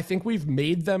 I think we've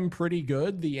made them pretty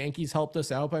good. The Yankees helped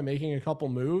us out by making a couple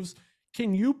moves.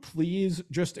 Can you please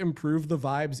just improve the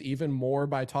vibes even more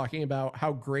by talking about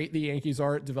how great the Yankees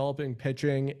are at developing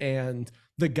pitching and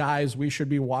the guys we should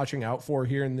be watching out for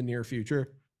here in the near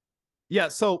future? Yeah,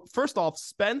 so first off,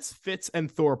 Spence, Fitz, and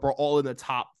Thorpe are all in the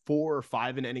top 4 or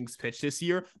 5 in innings pitched this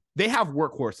year. They have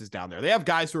workhorses down there. They have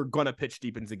guys who are going to pitch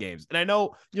deep into games. And I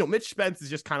know, Mitch Spence is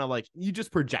just kind of like, you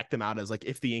just project him out as like,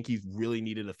 if the Yankees really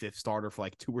needed a 5th starter for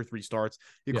like 2 or 3 starts,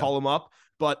 you call him up.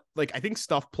 But like, I think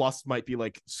Stuff Plus might be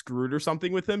like screwed or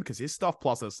something with him because his Stuff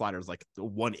Plus as slider is like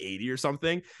 180 or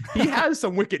something. He has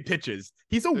some wicked pitches.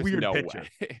 He's a weird pitcher.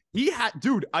 He had,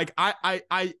 dude, like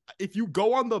if you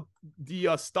go on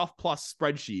the Stuff Plus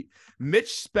spreadsheet,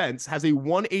 Mitch Spence has a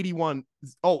 181.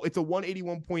 Oh, it's a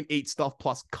 181.8 Stuff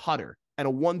Plus cutter and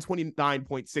a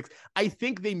 129.6. I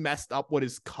think they messed up what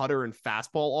his cutter and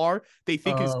fastball are. They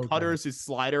think his cutter is his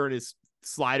slider and his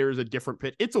slider is a different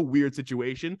pitch. It's a weird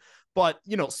situation, but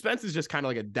Spence is just kind of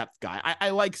like a depth guy.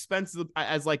 I like Spence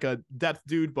as like a depth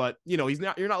dude, but you're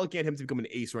not looking at him to become an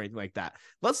ace or anything like that.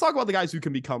 Let's talk about the guys who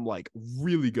can become like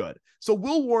really good. So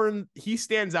Will Warren, he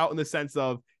stands out in the sense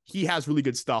of he has really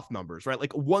good stuff numbers, right?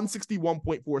 Like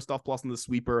 161.4 Stuff Plus on the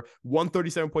sweeper,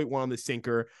 137.1 on the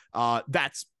sinker.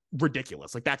 That's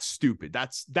ridiculous. Like that's stupid.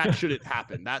 That shouldn't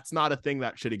happen. That's not a thing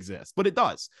that should exist, but it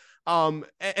does. And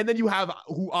then you have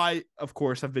who I, of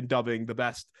course, have been dubbing the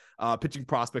best pitching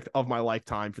prospect of my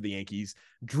lifetime for the Yankees.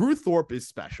 Drew Thorpe is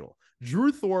special.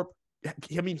 Drew Thorpe,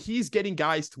 I mean, he's getting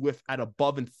guys to whiff at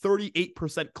above and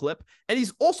 38% clip, and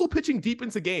he's also pitching deep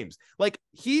into games. Like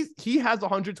he has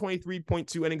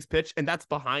 123.2 innings pitched, and that's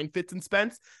behind Fitz and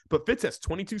Spence. But Fitz has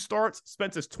 22 starts,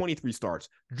 Spence has 23 starts.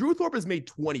 Drew Thorpe has made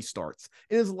 20 starts.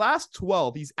 In his last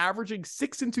 12, he's averaging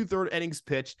 6 2/3 innings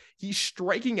pitched. He's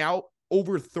striking out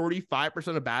over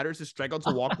 35% of batters. His strikeout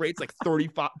to walk rate's like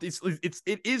 35.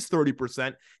 It is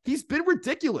 30%. He's been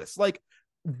ridiculous. Like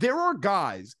there are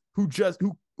guys who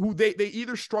they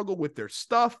either struggle with their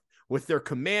stuff, with their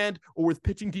command, or with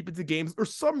pitching deep into games, or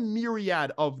some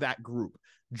myriad of that group.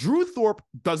 Drew Thorpe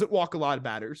doesn't walk a lot of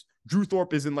batters. Drew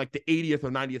Thorpe is in like the 80th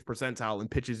or 90th percentile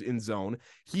and pitches in zone.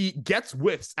 He gets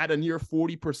whiffs at a near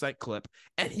 40% clip,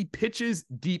 and he pitches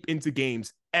deep into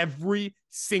games every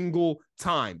single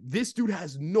time. This dude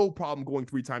has no problem going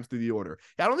 3 times through the order.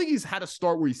 I don't think he's had a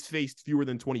start where he's faced fewer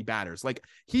than 20 batters. Like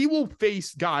he will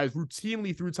face guys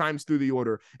routinely 3 times through the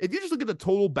order. If you just look at the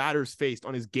total batters faced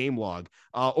on his game log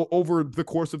over the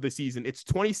course of the season, it's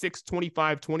 26,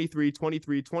 25, 23,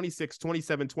 23, 26,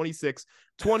 27, 26,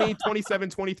 20, 27,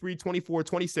 23, 24,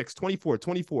 26, 24,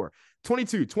 24,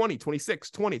 22, 20,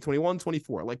 26, 20, 21,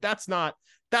 24. Like that's not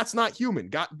human.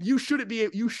 You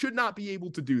should not be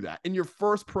able to do that in your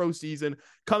first pro season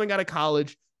coming out of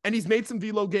college. And he's made some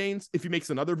velo gains. If he makes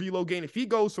another velo gain, if he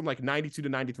goes from like 92 to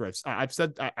 93,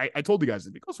 I told you guys,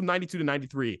 if he goes from 92 to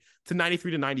 93 to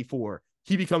 93 to 94,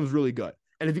 he becomes really good.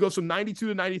 And if he goes from 92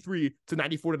 to 93 to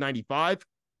 94 to 95,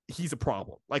 he's a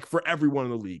problem, like for everyone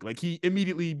in the league. Like he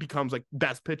immediately becomes like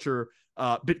best pitcher,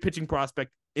 pitching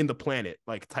prospect in the planet,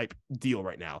 like type deal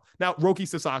right now. Now Roki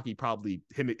Sasaki, probably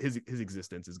his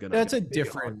existence is gonna. That's a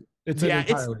different. It's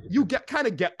you get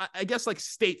I guess like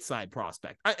stateside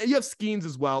prospect. You have Skeens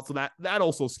as well, so that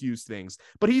also skews things.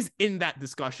 But he's in that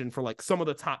discussion for like some of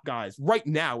the top guys right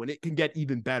now, and it can get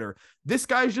even better. This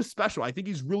guy is just special. I think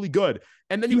he's really good.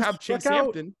 And then you have Chase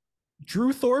Hampton.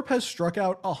 Drew Thorpe has struck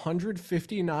out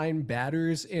 159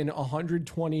 batters in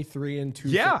 123 and 2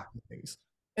 innings.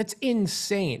 It's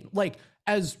insane. Like,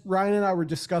 as Ryan and I were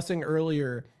discussing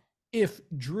earlier, if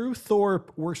Drew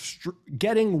Thorpe were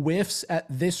getting whiffs at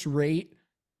this rate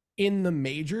in the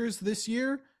majors this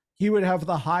year, he would have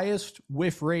the highest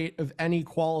whiff rate of any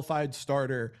qualified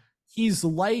starter. He's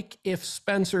like if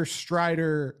Spencer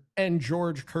Strider and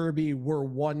George Kirby were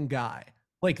one guy.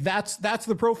 Like that's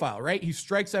the profile, right? He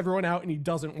strikes everyone out and he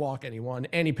doesn't walk anyone,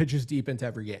 and he pitches deep into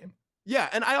every game. Yeah,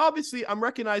 and I'm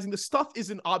recognizing the stuff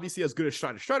isn't obviously as good as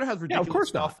Strider. Strider has ridiculous of course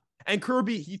stuff. Not. And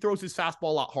Kirby, he throws his fastball a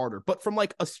lot harder. But from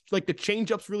like the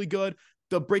changeup's really good.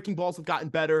 The breaking balls have gotten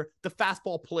better. The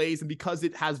fastball plays, and because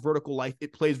it has vertical life,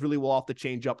 it plays really well off the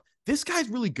changeup. This guy's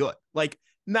really good. Like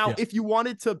now, if you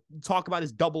wanted to talk about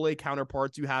his double-A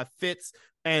counterparts, you have Fitz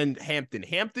and Hampton.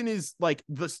 Hampton is like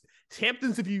this.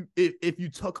 Hampton's if you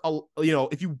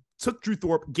took Drew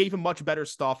Thorpe, gave him much better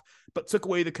stuff, but took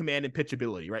away the command and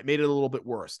pitchability, right? Made it a little bit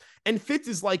worse. And Fitz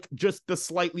is like just the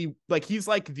slightly like he's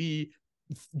like the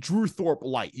Drew Thorpe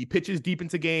light. He pitches deep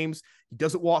into games. He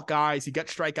doesn't walk guys. He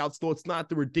gets strikeouts, though it's not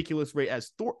the ridiculous rate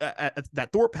as that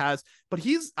Thorpe has. But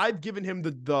I've given him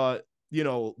the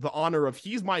honor of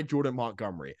he's my Jordan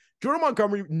Montgomery. Jordan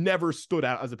Montgomery never stood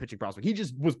out as a pitching prospect. He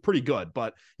just was pretty good.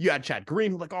 But you had Chad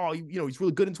Green, who's like, he's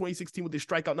really good in 2016 with his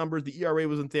strikeout numbers. The ERA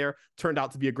wasn't there. Turned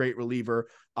out to be a great reliever.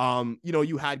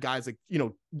 You had guys like,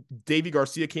 Davey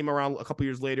Garcia came around a couple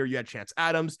years later. You had Chance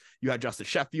Adams. You had Justin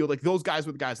Sheffield. Like those guys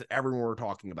were the guys that everyone were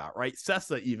talking about, right?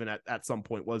 Sessa even at some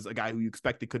point was a guy who you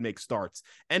expected could make starts.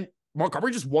 And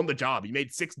Montgomery just won the job. He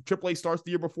made 6 AAA starts the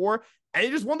year before, and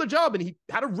he just won the job, and he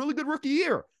had a really good rookie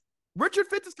year. Richard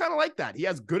Fitz is kind of like that. He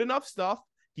has good enough stuff.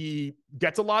 He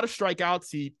gets a lot of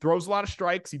strikeouts. He throws a lot of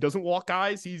strikes. He doesn't walk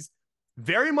guys. He's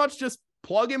very much just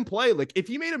plug and play. Like if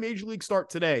he made a major league start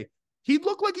today, he'd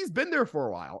look like he's been there for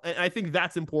a while. And I think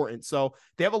that's important. So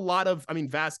they have a lot of,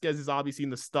 Vasquez is obviously in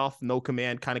the stuff, no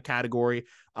command kind of category.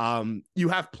 You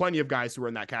have plenty of guys who are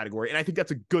in that category. And I think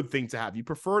that's a good thing to have. You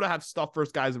prefer to have stuff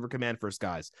first guys over command first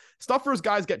guys. Stuff first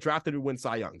guys get drafted and win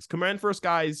Cy Youngs. Command first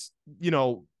guys,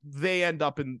 they end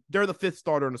up they're the 5th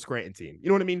starter on a Scranton team. You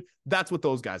know what I mean? That's what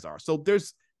those guys are. So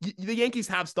the Yankees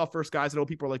have stuff first guys. I know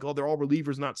people are like, they're all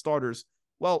relievers, not starters.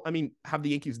 Well, have the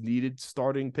Yankees needed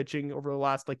starting pitching over the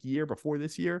last year before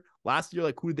this year? Last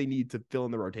year, who did they need to fill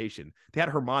in the rotation? They had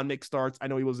Herman make starts. I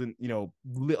know he wasn't,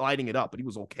 lighting it up, but he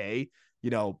was okay.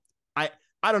 I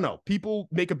don't know. People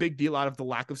make a big deal out of the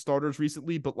lack of starters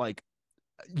recently, but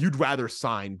you'd rather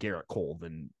sign Garrett Cole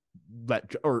than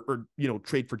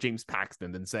trade for James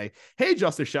Paxton than say, hey,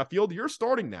 Justin Sheffield, you're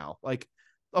starting now.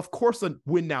 Of course, a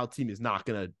win now team is not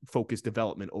going to focus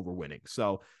development over winning.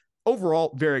 So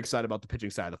overall, very excited about the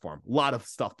pitching side of the farm. A lot of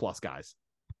stuff plus guys.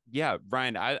 Yeah,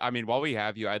 Ryan, I mean, while we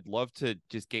have you, I'd love to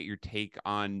just get your take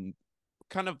on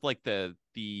kind of the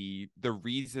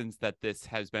reasons that this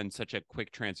has been such a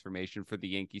quick transformation for the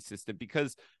Yankee system,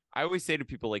 because I always say to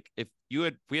people, if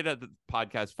we had a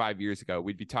podcast 5 years ago,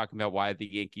 we'd be talking about why the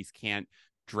Yankees can't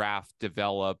draft,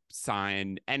 develop,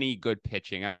 sign any good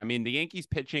pitching. I mean, the Yankees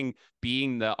pitching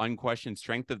being the unquestioned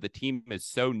strength of the team is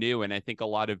so new. And I think a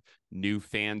lot of new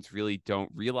fans really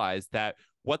don't realize that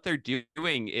what they're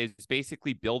doing is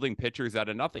basically building pitchers out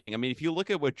of nothing. I mean, if you look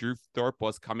at what Drew Thorpe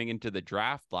was coming into the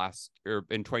draft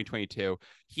in 2022,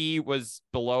 he was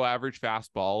below average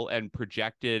fastball and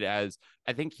projected as,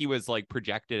 I think he was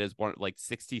projected as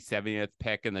 60, 70th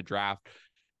pick in the draft.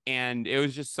 And it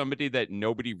was just somebody that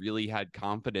nobody really had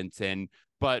confidence in,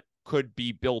 but could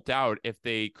be built out if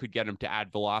they could get him to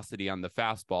add velocity on the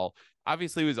fastball.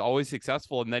 Obviously, he was always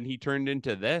successful, and then he turned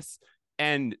into this.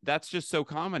 And that's just so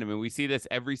common. I mean, we see this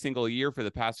every single year for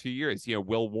the past few years.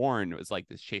 Will Warren was like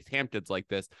this. Chase Hampton's like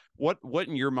this. What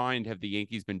in your mind have the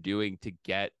Yankees been doing to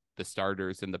get the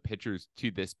starters and the pitchers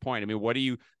to this point? I mean, what do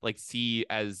you see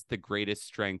as the greatest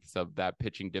strengths of that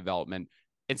pitching development?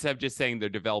 Instead of just saying they're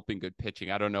developing good pitching.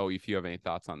 I don't know if you have any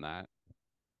thoughts on that.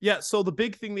 Yeah, so the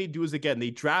big thing they do is, again, they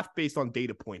draft based on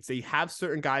data points. They have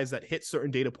certain guys that hit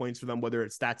certain data points for them, whether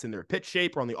it's stats in their pitch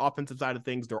shape or on the offensive side of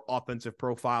things, their offensive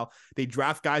profile. They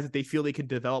draft guys that they feel they can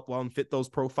develop well and fit those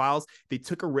profiles. They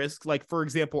took a risk, for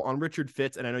example, on Richard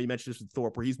Fitz, and I know you mentioned this with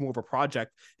Thorpe, where he's more of a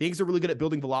project. The Yankees are really good at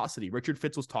building velocity. Richard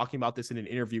Fitz was talking about this in an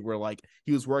interview where,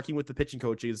 he was working with the pitching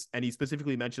coaches, and he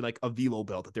specifically mentioned, a velo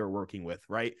belt that they were working with,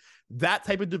 right? That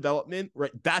type of development,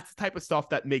 right? That's the type of stuff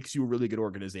that makes you a really good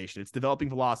organization. It's developing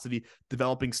velocity,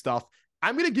 developing stuff.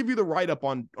 I'm going to give you the write-up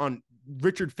on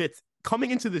Richard Fitz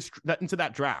coming into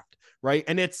that draft, right?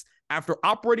 And it's after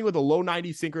operating with a low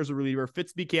 90 sinker as a reliever,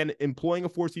 Fitz began employing a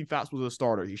 4-seam fastball as a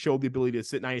starter. He showed the ability to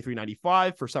sit 93,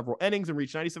 95 for several innings and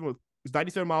reach 97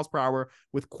 miles per hour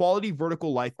with quality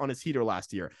vertical life on his heater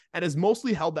last year, and has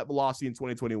mostly held that velocity in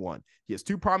 2021. He has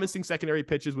 2 promising secondary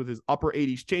pitches with his upper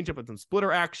 80s changeup and some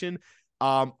splitter action.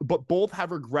 but both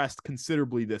have regressed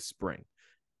considerably this spring.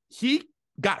 He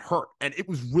got hurt, and it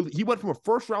was really, he went from a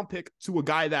first round pick to a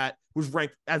guy that was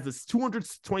ranked as the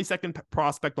 222nd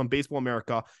prospect on Baseball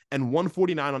America and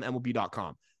 149 on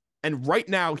MLB.com. And right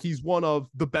now, he's one of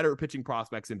the better pitching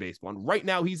prospects in baseball. And right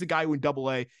now, he's a guy who in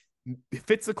Double-A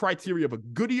fits the criteria of a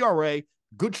good ERA,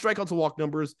 good strikeout to walk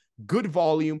numbers, good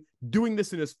volume, doing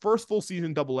this in his first full season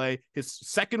in Double-A, his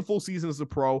second full season as a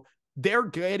pro. They're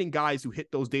getting guys who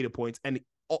hit those data points and,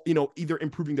 you know, either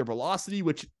improving their velocity,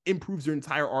 which improves their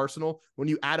entire arsenal. When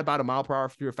you add about a mile per hour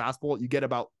to your fastball, you get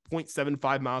about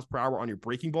 0.75 miles per hour on your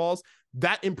breaking balls.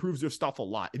 That improves their stuff a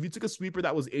lot. If you took a sweeper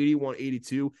that was 81,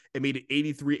 82 and made it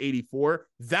 83, 84,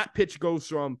 that pitch goes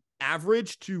from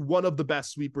average to one of the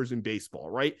best sweepers in baseball,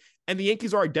 right? And the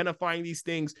Yankees are identifying these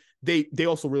things. They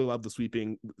also really love the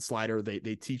sweeping slider.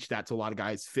 They teach that to a lot of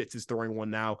guys. Fitz is throwing one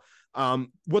now.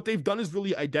 What they've done is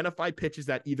really identify pitches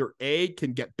that either A,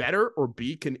 can get better, or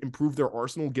B, can improve their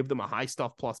arsenal, give them a high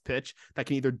stuff plus pitch that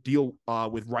can either deal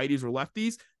with righties or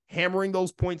lefties, hammering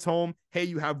those points home. Hey,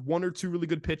 you have one or two really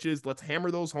good pitches. Let's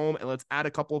hammer those home and let's add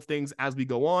a couple of things as we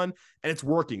go on. And it's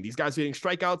working. These guys are getting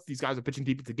strikeouts. These guys are pitching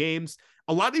deep into games.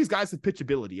 A lot of these guys have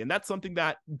pitchability, and that's something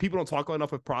that people don't talk about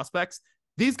enough with prospects.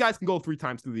 These guys can go 3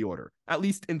 times through the order, at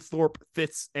least in Thorpe,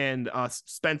 Fitz, and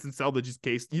Spence and Selvage's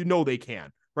case. You know they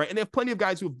can, right? And they have plenty of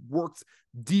guys who have worked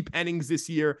deep innings this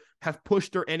year, have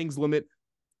pushed their innings limit.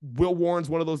 Will Warren's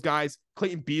one of those guys.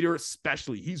 Clayton Beeter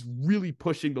especially. He's really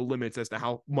pushing the limits as to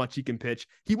how much he can pitch.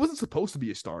 He wasn't supposed to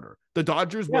be a starter. The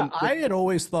Dodgers... I had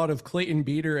always thought of Clayton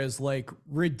Beeter as like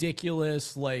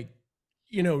ridiculous, like,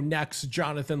 you know, next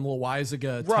Jonathan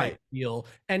Loaizaga type deal.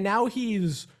 And now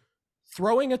he's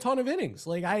throwing a ton of innings.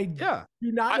 Like, I do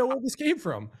not know where this came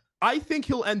from. I think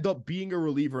he'll end up being a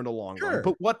reliever in the long run.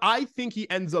 But what I think he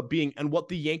ends up being, and what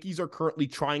the Yankees are currently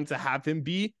trying to have him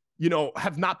be, you know,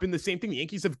 have not been the same thing. The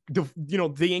Yankees have, you know,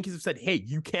 the Yankees have said, hey,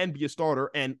 you can be a starter.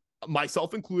 And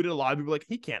myself included, a lot of people are like,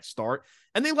 he can't start.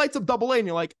 And they lights up Double-A, and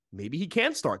you're like, maybe he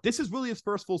can start. This is really his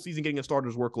first full season getting a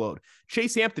starter's workload.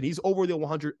 Chase Hampton, he's over the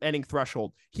 100 inning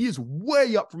threshold. He is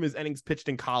way up from his innings pitched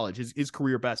in college, his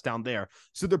career best down there.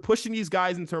 So they're pushing these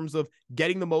guys in terms of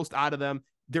getting the most out of them.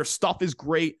 Their stuff is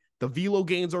great. The velo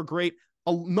gains are great.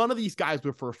 None of these guys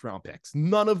were first round picks.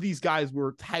 None of these guys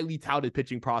were highly touted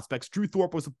pitching prospects. Drew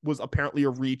Thorpe was apparently a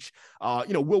reach.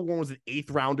 You know, Will Warren was an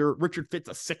 8th rounder. Richard Fitz,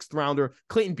 a 6th rounder.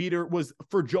 Clayton Beeter was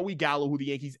for Joey Gallo, who the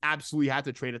Yankees absolutely had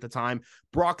to trade at the time.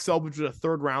 Brock Selvage was a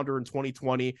 3rd rounder in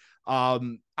 2020.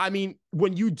 I mean,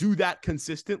 when you do that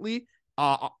consistently,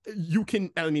 you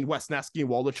can, I mean, Wes Nesky and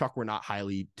Waldachuk were not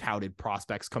highly touted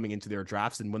prospects coming into their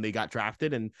drafts. And when they got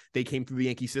drafted and they came through the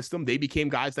Yankee system, they became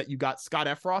guys that you got Scott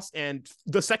Efros and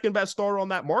the 2nd best starter on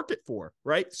that market for,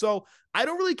 right? So I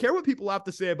don't really care what people have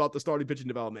to say about the starting pitching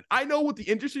development. I know what the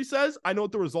industry says. I know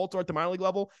what the results are at the minor league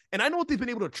level, and I know what they've been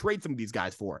able to trade some of these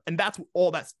guys for. And that's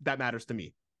all that matters to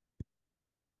me.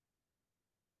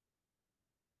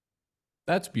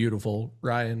 That's beautiful,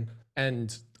 Ryan.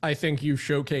 And I think you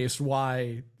showcased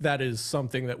why that is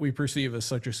something that we perceive as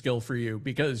such a skill for you,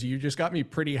 because you just got me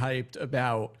pretty hyped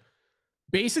about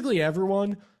basically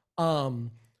everyone.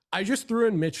 I just threw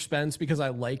in Mitch Spence because I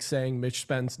like saying Mitch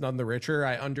Spence, none the richer.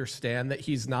 I understand that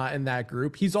he's not in that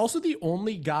group. He's also the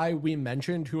only guy we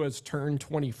mentioned who has turned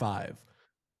 25.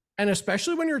 And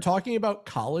especially when you're talking about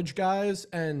college guys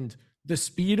and the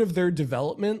speed of their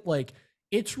development, like,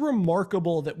 it's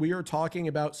remarkable that we are talking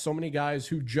about so many guys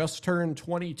who just turned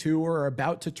 22 or are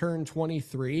about to turn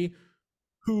 23,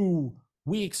 who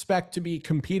we expect to be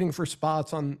competing for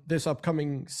spots on this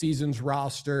upcoming season's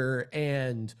roster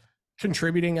and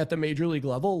contributing at the major league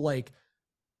level. Like,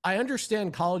 I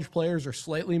understand college players are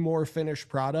slightly more finished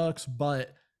products,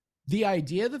 but the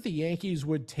idea that the Yankees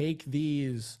would take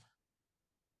these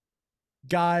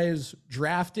guys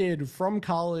drafted from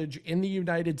college in the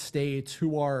United States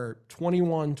who are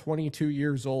 21, 22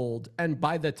 years old, and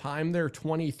by the time they're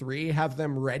 23, have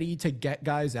them ready to get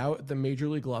guys out at the major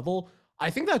league level, I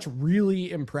think that's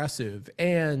really impressive.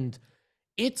 And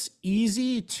it's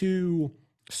easy to,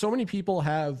 so many people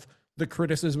have the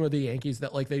criticism of the Yankees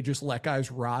that, like, they just let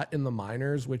guys rot in the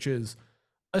minors, which is,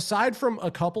 aside from a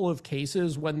couple of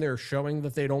cases when they're showing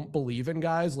that they don't believe in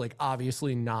guys, like,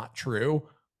 obviously not true.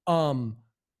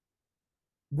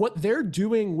 What they're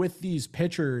doing with these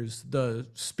pitchers, the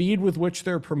speed with which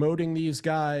they're promoting these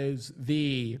guys,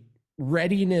 the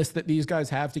readiness that these guys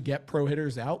have to get pro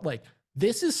hitters out, like,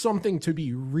 this is something to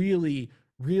be really,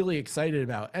 really excited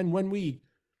about. And when we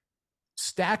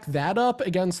stack that up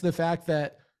against the fact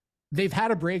that they've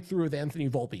had a breakthrough with Anthony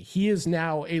Volpe, he is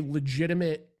now a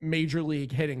legitimate major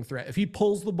league hitting threat. If he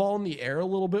pulls the ball in the air a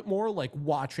little bit more, like,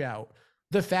 watch out.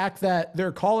 The fact that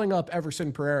they're calling up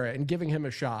Everson Pereira and giving him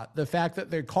a shot, the fact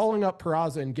that they're calling up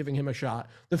Peraza and giving him a shot,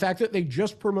 the fact that they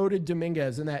just promoted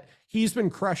Dominguez and that he's been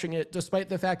crushing it despite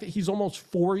the fact that he's almost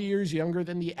 4 years younger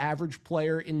than the average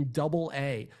player in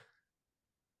Double-A.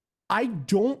 I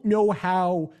don't know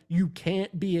how you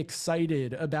can't be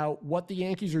excited about what the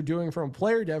Yankees are doing from a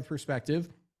player dev perspective.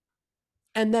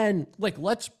 And then, like,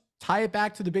 let's tie it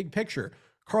back to the big picture.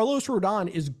 Carlos Rodon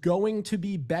is going to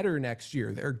be better next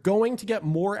year. They're going to get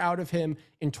more out of him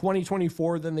in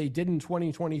 2024 than they did in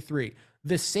 2023.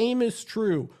 The same is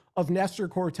true of Nestor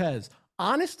Cortez.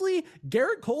 Honestly,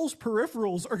 Garrett Cole's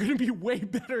peripherals are going to be way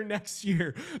better next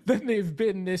year than they've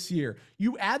been this year.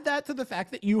 You add that to the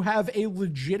fact that you have a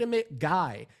legitimate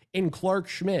guy in Clark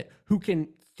Schmidt who can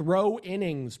throw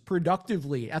innings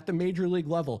productively at the major league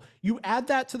level. You add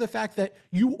that to the fact that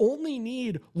you only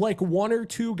need like 1 or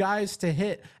 2 guys to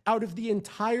hit out of the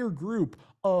entire group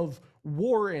of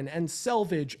Warren and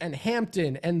Selvage and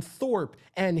Hampton and Thorpe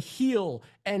and Heel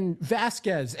and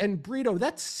Vasquez and Brito.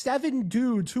 That's 7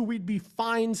 dudes who we'd be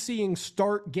fine seeing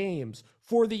start games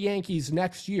for the Yankees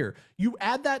next year. You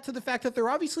add that to the fact that they're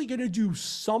obviously going to do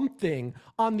something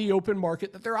on the open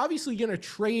market, that they're obviously going to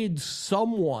trade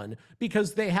someone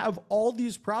because they have all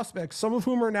these prospects, some of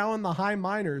whom are now in the high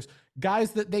minors,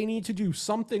 guys that they need to do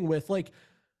something with. Like,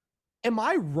 am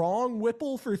I wrong,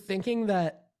 Whipple, for thinking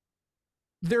that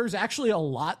there's actually a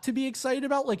lot to be excited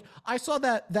about? Like, I saw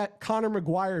that Connor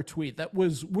McGuire tweet that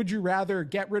was, would you rather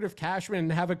get rid of Cashman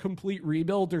and have a complete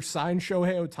rebuild or sign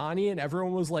Shohei Ohtani? And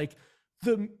everyone was like,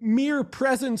 the mere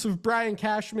presence of Brian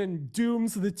Cashman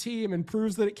dooms the team and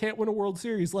proves that it can't win a World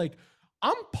Series. Like,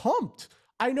 I'm pumped.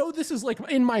 I know this is like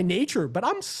in my nature, but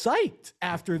I'm psyched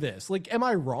after this. Like, am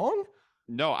I wrong?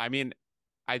 No, I mean,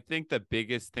 I think the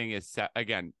biggest thing is,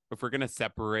 again, if we're going to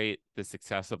separate the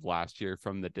success of last year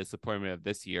from the disappointment of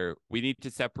this year, we need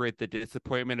to separate the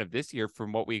disappointment of this year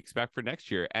from what we expect for next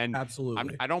year. And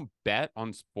absolutely, I don't bet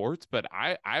on sports, but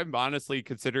I'm honestly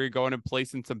considering going and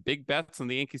placing some big bets on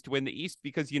the Yankees to win the East,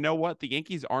 because you know what? The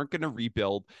Yankees aren't going to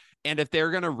rebuild. And if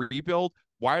they're going to rebuild,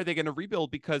 why are they going to rebuild?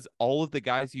 Because all of the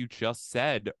guys you just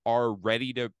said are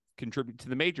ready to contribute to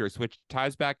the majors, which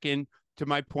ties back in to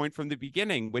my point from the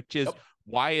beginning, which is,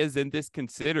 why isn't this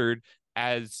considered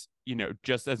as, you know,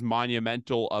 just as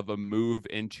monumental of a move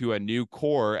into a new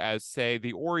core as, say,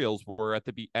 the Orioles were at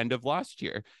the end of last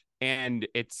year? And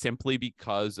it's simply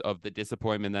because of the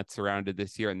disappointment that surrounded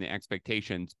this year and the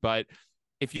expectations. But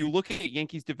if you look at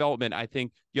Yankees development, I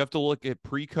think you have to look at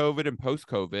pre-COVID and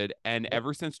post-COVID. And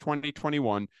ever since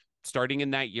 2021, starting in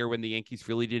that year when the Yankees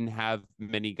really didn't have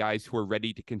many guys who were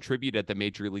ready to contribute at the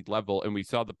major league level, and we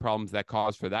saw the problems that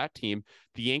caused for that team,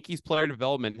 the Yankees player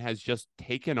development has just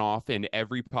taken off in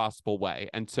every possible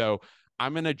way. And so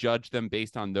I'm going to judge them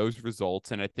based on those results.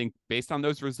 And I think based on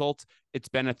those results, it's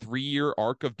been a 3-year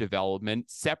arc of development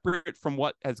separate from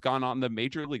what has gone on the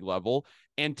major league level.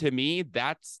 And to me,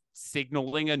 that's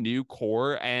signaling a new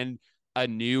core and a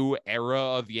new era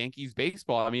of Yankees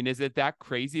baseball. I mean, is it that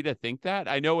crazy to think that?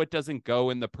 I know it doesn't go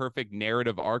in the perfect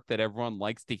narrative arc that everyone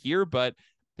likes to hear, but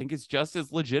I think it's just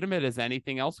as legitimate as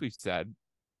anything else we've said.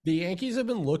 The Yankees have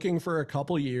been looking for a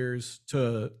couple years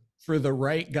for the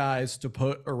right guys to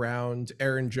put around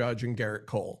Aaron Judge and Garrett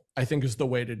Cole, I think is the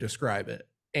way to describe it.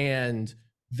 And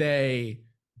they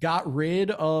got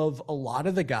rid of a lot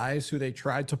of the guys who they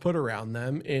tried to put around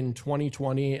them in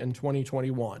 2020 and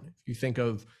 2021. If you think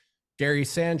of Gary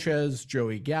Sanchez,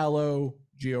 Joey Gallo,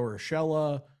 Gio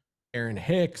Urshela, Aaron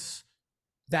Hicks,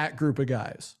 that group of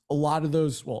guys. A lot of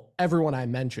those, well, everyone I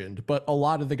mentioned, but a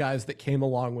lot of the guys that came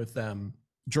along with them,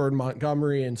 Jordan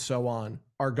Montgomery and so on,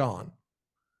 are gone.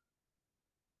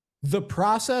 The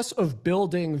process of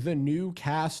building the new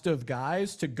cast of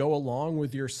guys to go along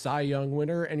with your Cy Young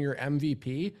winner and your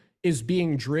MVP is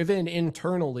being driven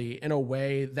internally in a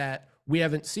way that we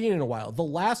haven't seen in a while. The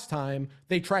last time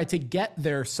they tried to get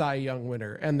their Cy Young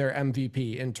winner and their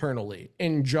MVP internally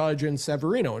in Judge and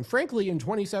Severino. And frankly, in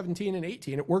 2017 and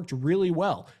 18, it worked really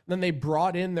well. Then they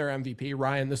brought in their MVP.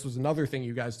 Ryan, this was another thing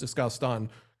you guys discussed on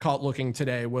Caught Looking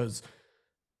today, was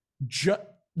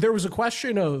there was a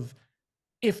question of,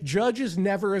 if Judge is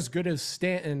never as good as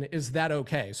Stanton, is that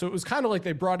okay? So it was kind of like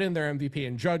they brought in their MVP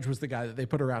and Judge was the guy that they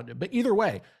put around him. But either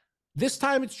way, this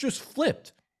time it's just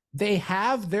flipped. They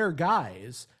have their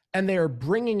guys and they are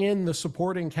bringing in the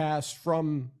supporting cast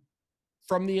from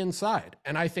the inside.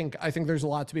 And I think there's a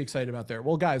lot to be excited about there.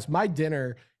 Well, guys, my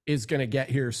dinner is going to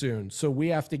get here soon, so we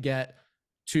have to get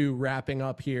to wrapping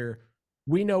up here.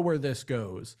 We know where this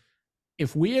goes.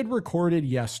 If we had recorded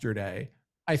yesterday,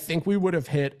 I think we would have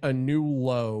hit a new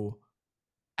low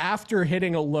after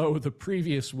hitting a low the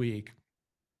previous week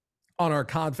on our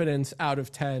confidence out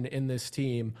of 10 in this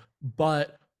team,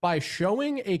 but by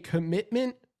showing a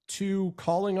commitment to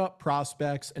calling up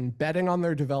prospects and betting on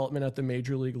their development at the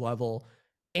major league level,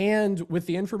 and with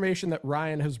the information that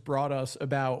Ryan has brought us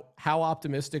about how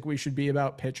optimistic we should be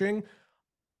about pitching,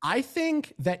 I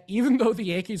think that even though the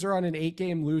Yankees are on an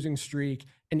 8-game losing streak,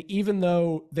 and even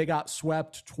though they got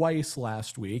swept twice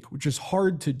last week, which is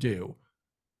hard to do,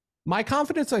 my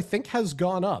confidence, I think, has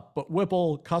gone up. But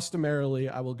Whipple, customarily,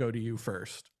 I will go to you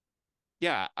first.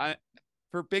 Yeah,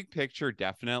 for big picture,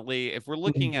 definitely. If we're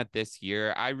looking at this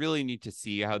year, I really need to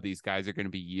see how these guys are going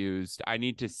to be used. I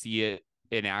need to see it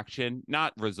in action,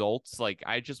 not results. Like,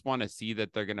 I just want to see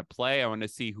that they're going to play. I want to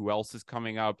see who else is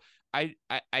coming up. I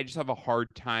just have a hard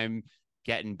time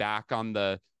getting back on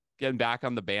the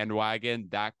bandwagon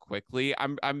that quickly.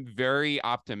 I'm very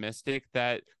optimistic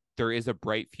that there is a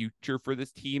bright future for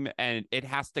this team, and it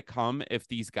has to come if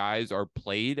these guys are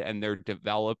played and they're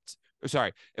developed.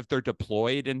 Sorry, if they're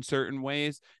deployed in certain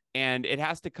ways, and it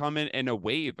has to come in a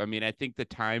wave. I mean, I think the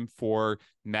time for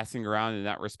messing around in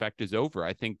that respect is over.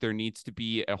 I think there needs to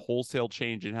be a wholesale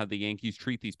change in how the Yankees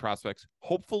treat these prospects.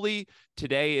 Hopefully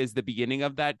today is the beginning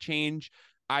of that change.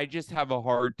 I just have a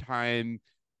hard time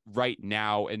right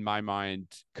now in my mind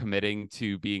committing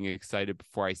to being excited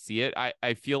before I see it.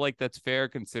 I feel like that's fair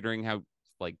considering how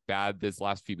like bad this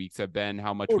last few weeks have been,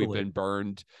 how much we've been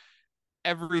burned,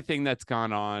 everything that's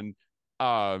gone on.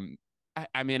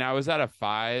 I mean, I was at a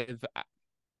 5.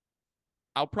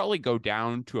 I'll probably go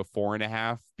down to a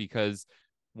 4.5 because,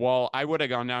 well, I would have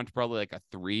gone down to probably like a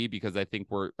 3 because I think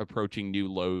we're approaching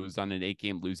new lows on an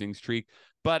 8-game losing streak.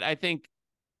 But I think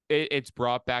it's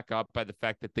brought back up by the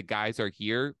fact that the guys are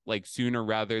here like sooner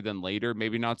rather than later.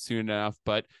 Maybe not soon enough,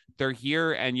 but they're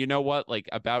here. And you know what? Like,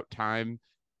 about time.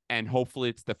 And hopefully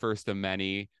it's the first of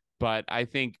many. But I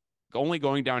think only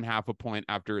going down half a point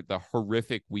after the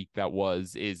horrific week that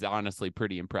was is honestly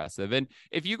pretty impressive. And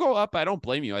if you go up, I don't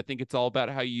blame you. I think it's all about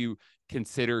how you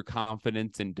consider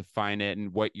confidence and define it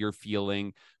and what you're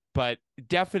feeling, but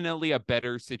definitely a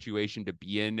better situation to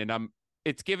be in. And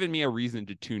it's given me a reason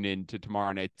to tune in to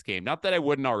tomorrow night's game. Not that I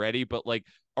wouldn't already, but like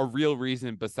a real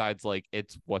reason besides like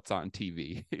it's what's on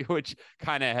TV, which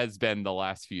kind of has been the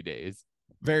last few days.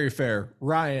 Very fair.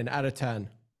 Ryan, out of 10.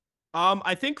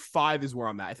 I think 5 is where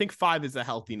I'm at. I think 5 is a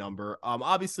healthy number.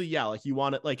 Obviously, yeah, like you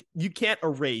want it, like you can't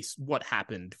erase what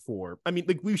happened I mean,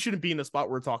 like we shouldn't be in a spot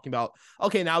where we're talking about,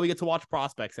 okay, now we get to watch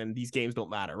prospects and these games don't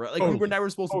matter, right? Like we were never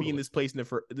supposed to be in this place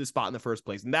this spot in the first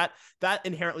place. And that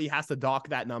inherently has to dock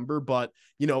that number. But,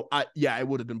 you know, it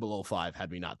would have been below 5 had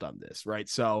we not done this, right?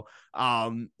 So,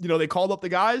 you know, they called up the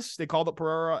guys. They called up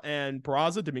Pereira and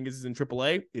Peraza. Dominguez is in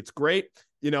AAA. It's great.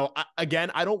 You know, I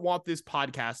don't want this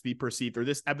podcast to be perceived, or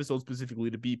this episode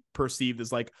specifically to be perceived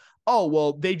as like, oh,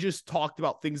 well, they just talked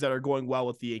about things that are going well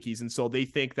with the Yankees. And so they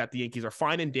think that the Yankees are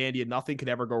fine and dandy and nothing could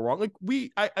ever go wrong.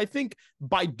 Like I think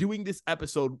by doing this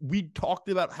episode, we talked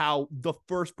about how the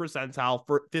first percentile,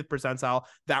 fifth percentile,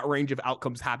 that range of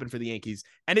outcomes happen for the Yankees.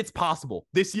 And it's possible.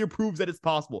 This year proves that it's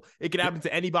possible. It can happen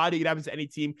to anybody. It can happen to any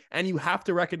team. And you have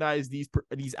to recognize these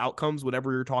outcomes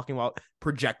whenever you're talking about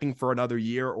projecting for another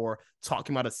year or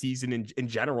talking about a season in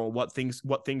general, what things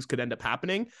could end up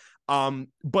happening.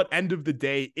 But end of the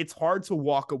day, it's hard to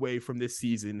walk away from this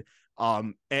season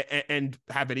and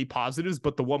have any positives.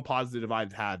 But the one positive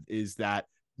I've had is that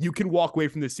you can walk away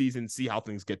from this season and see how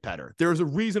things get better. There's a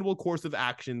reasonable course of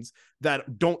actions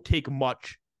that don't take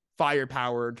much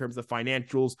firepower in terms of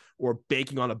financials or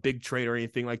banking on a big trade or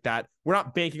anything like that. We're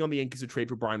not banking on the Yankees to trade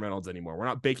for Brian Reynolds anymore. We're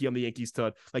not banking on the Yankees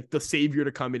to like the savior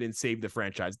to come in and save the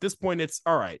franchise. At this point, it's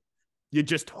all right. You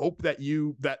just hope that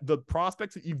the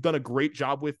prospects that you've done a great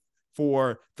job with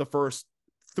for the first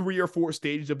 3 or 4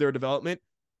 stages of their development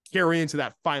carry into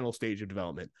that final stage of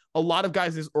development. A lot of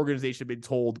guys in this organization have been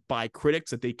told by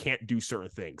critics that they can't do certain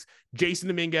things. Jason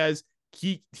Dominguez,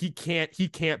 he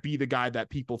can't be the guy that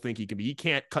people think he can be. He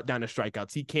can't cut down his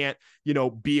strikeouts. He can't, you know,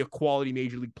 be a quality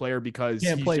major league player because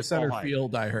can't play center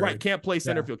field. I heard. Right, can't play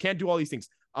center field. Can't do all these things.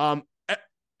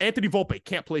 Anthony Volpe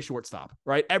can't play shortstop,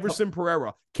 right? Everson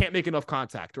Pereira can't make enough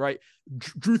contact, right?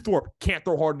 Drew Thorpe can't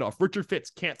throw hard enough. Richard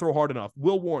Fitz can't throw hard enough.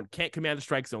 Will Warren can't command the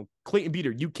strike zone. Clayton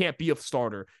Beater, you can't be a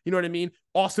starter. You know what I mean?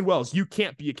 Austin Wells, you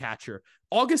can't be a catcher.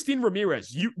 Augustin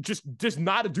Ramirez, you just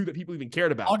not a dude that people even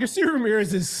cared about. Augustin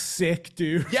Ramirez is sick,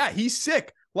 dude. Yeah, he's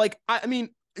sick. Like, I mean,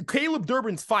 Caleb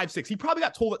Durbin's 5'6". He probably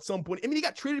got told at some point. I mean, he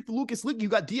got traded for Lucas Lick. You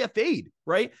got DFA'd,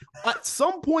 right? At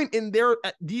some point in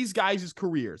these guys'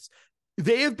 careers,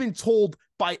 they have been told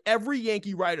by every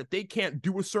Yankee writer they can't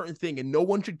do a certain thing and no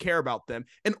one should care about them.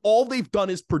 And all they've done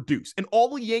is produce. And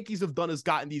all the Yankees have done is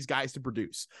gotten these guys to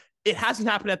produce. It hasn't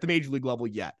happened at the major league level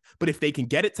yet, but if they can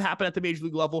get it to happen at the major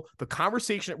league level, the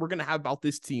conversation that we're going to have about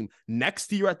this team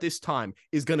next year at this time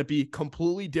is going to be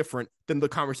completely different than the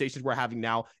conversations we're having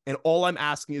now. And all I'm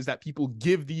asking is that people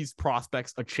give these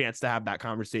prospects a chance to have that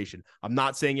conversation. I'm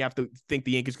not saying you have to think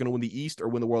the Yankees are going to win the East or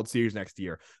win the World Series next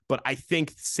year, but I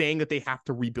think saying that they have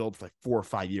to rebuild for like 4 or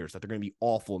 5 years, that they're going to be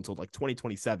awful until like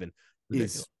 2027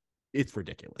 it's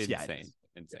ridiculous.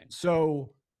 Insane.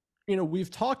 So, we've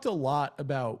talked a lot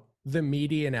about the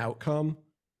median outcome,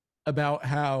 about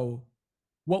how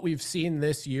what we've seen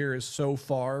this year is so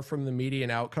far from the median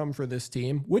outcome for this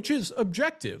team, which is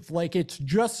objective. Like, it's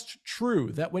just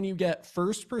true that when you get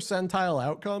first percentile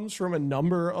outcomes from a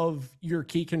number of your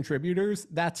key contributors,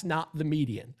 that's not the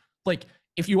median. Like,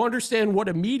 if you understand what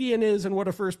a median is and what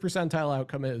a first percentile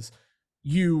outcome is,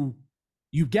 you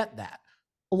get that.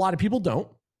 A lot of people don't,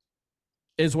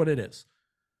 is what it is.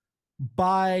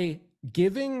 By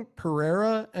giving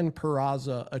Pereira and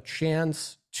Peraza a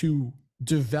chance to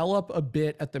develop a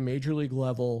bit at the major league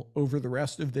level over the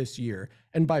rest of this year,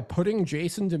 and by putting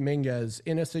Jason Dominguez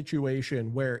in a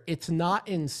situation where it's not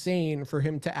insane for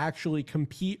him to actually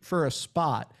compete for a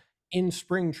spot in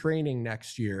spring training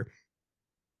next year,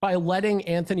 by letting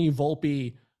Anthony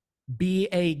Volpe be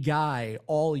a guy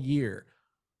all year,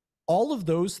 all of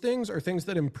those things are things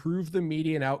that improve the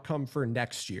median outcome for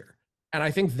next year. And I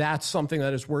think that's something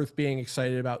that is worth being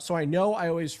excited about. So I know I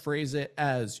always phrase it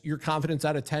as your confidence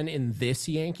out of 10 in this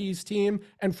Yankees team.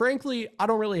 And frankly, I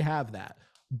don't really have that.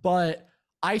 But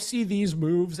I see these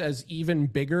moves as even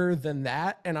bigger than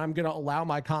that. And I'm going to allow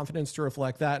my confidence to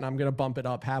reflect that. And I'm going to bump it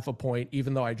up 0.5 point,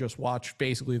 even though I just watched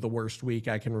basically the worst week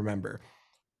I can remember.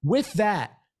 With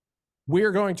that,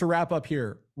 we're going to wrap up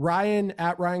here. Ryan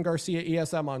at Ryan Garcia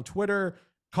ESM on Twitter,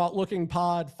 Caught Looking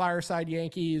Pod, Fireside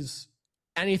Yankees.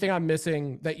 Anything I'm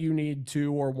missing that you need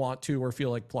to or want to or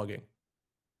feel like plugging?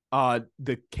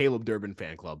 The Caleb Durbin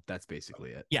fan club. That's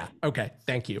basically it. Yeah. Okay.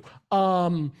 Thank you.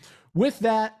 With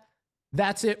that,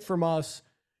 that's it from us.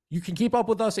 You can keep up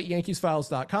with us at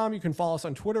yankeesfiles.com. You can follow us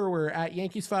on Twitter. We're at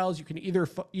Yankees Files. You can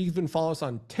even follow us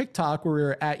on TikTok, where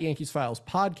we're at Yankees Files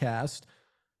Podcast.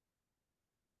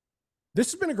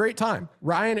 This has been a great time.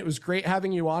 Ryan, it was great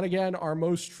having you on again. Our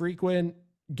most frequent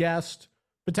guest,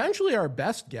 potentially our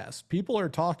best guest. People are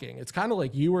talking. It's kind of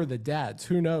like you or the dads.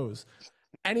 Who knows?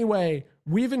 Anyway,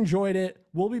 we've enjoyed it.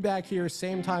 We'll be back here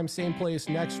same time, same place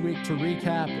next week to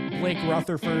recap Blake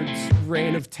Rutherford's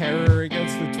reign of terror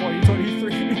against the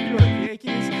 2023 New York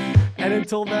Yankees. And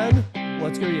until then,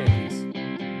 let's go Yankees.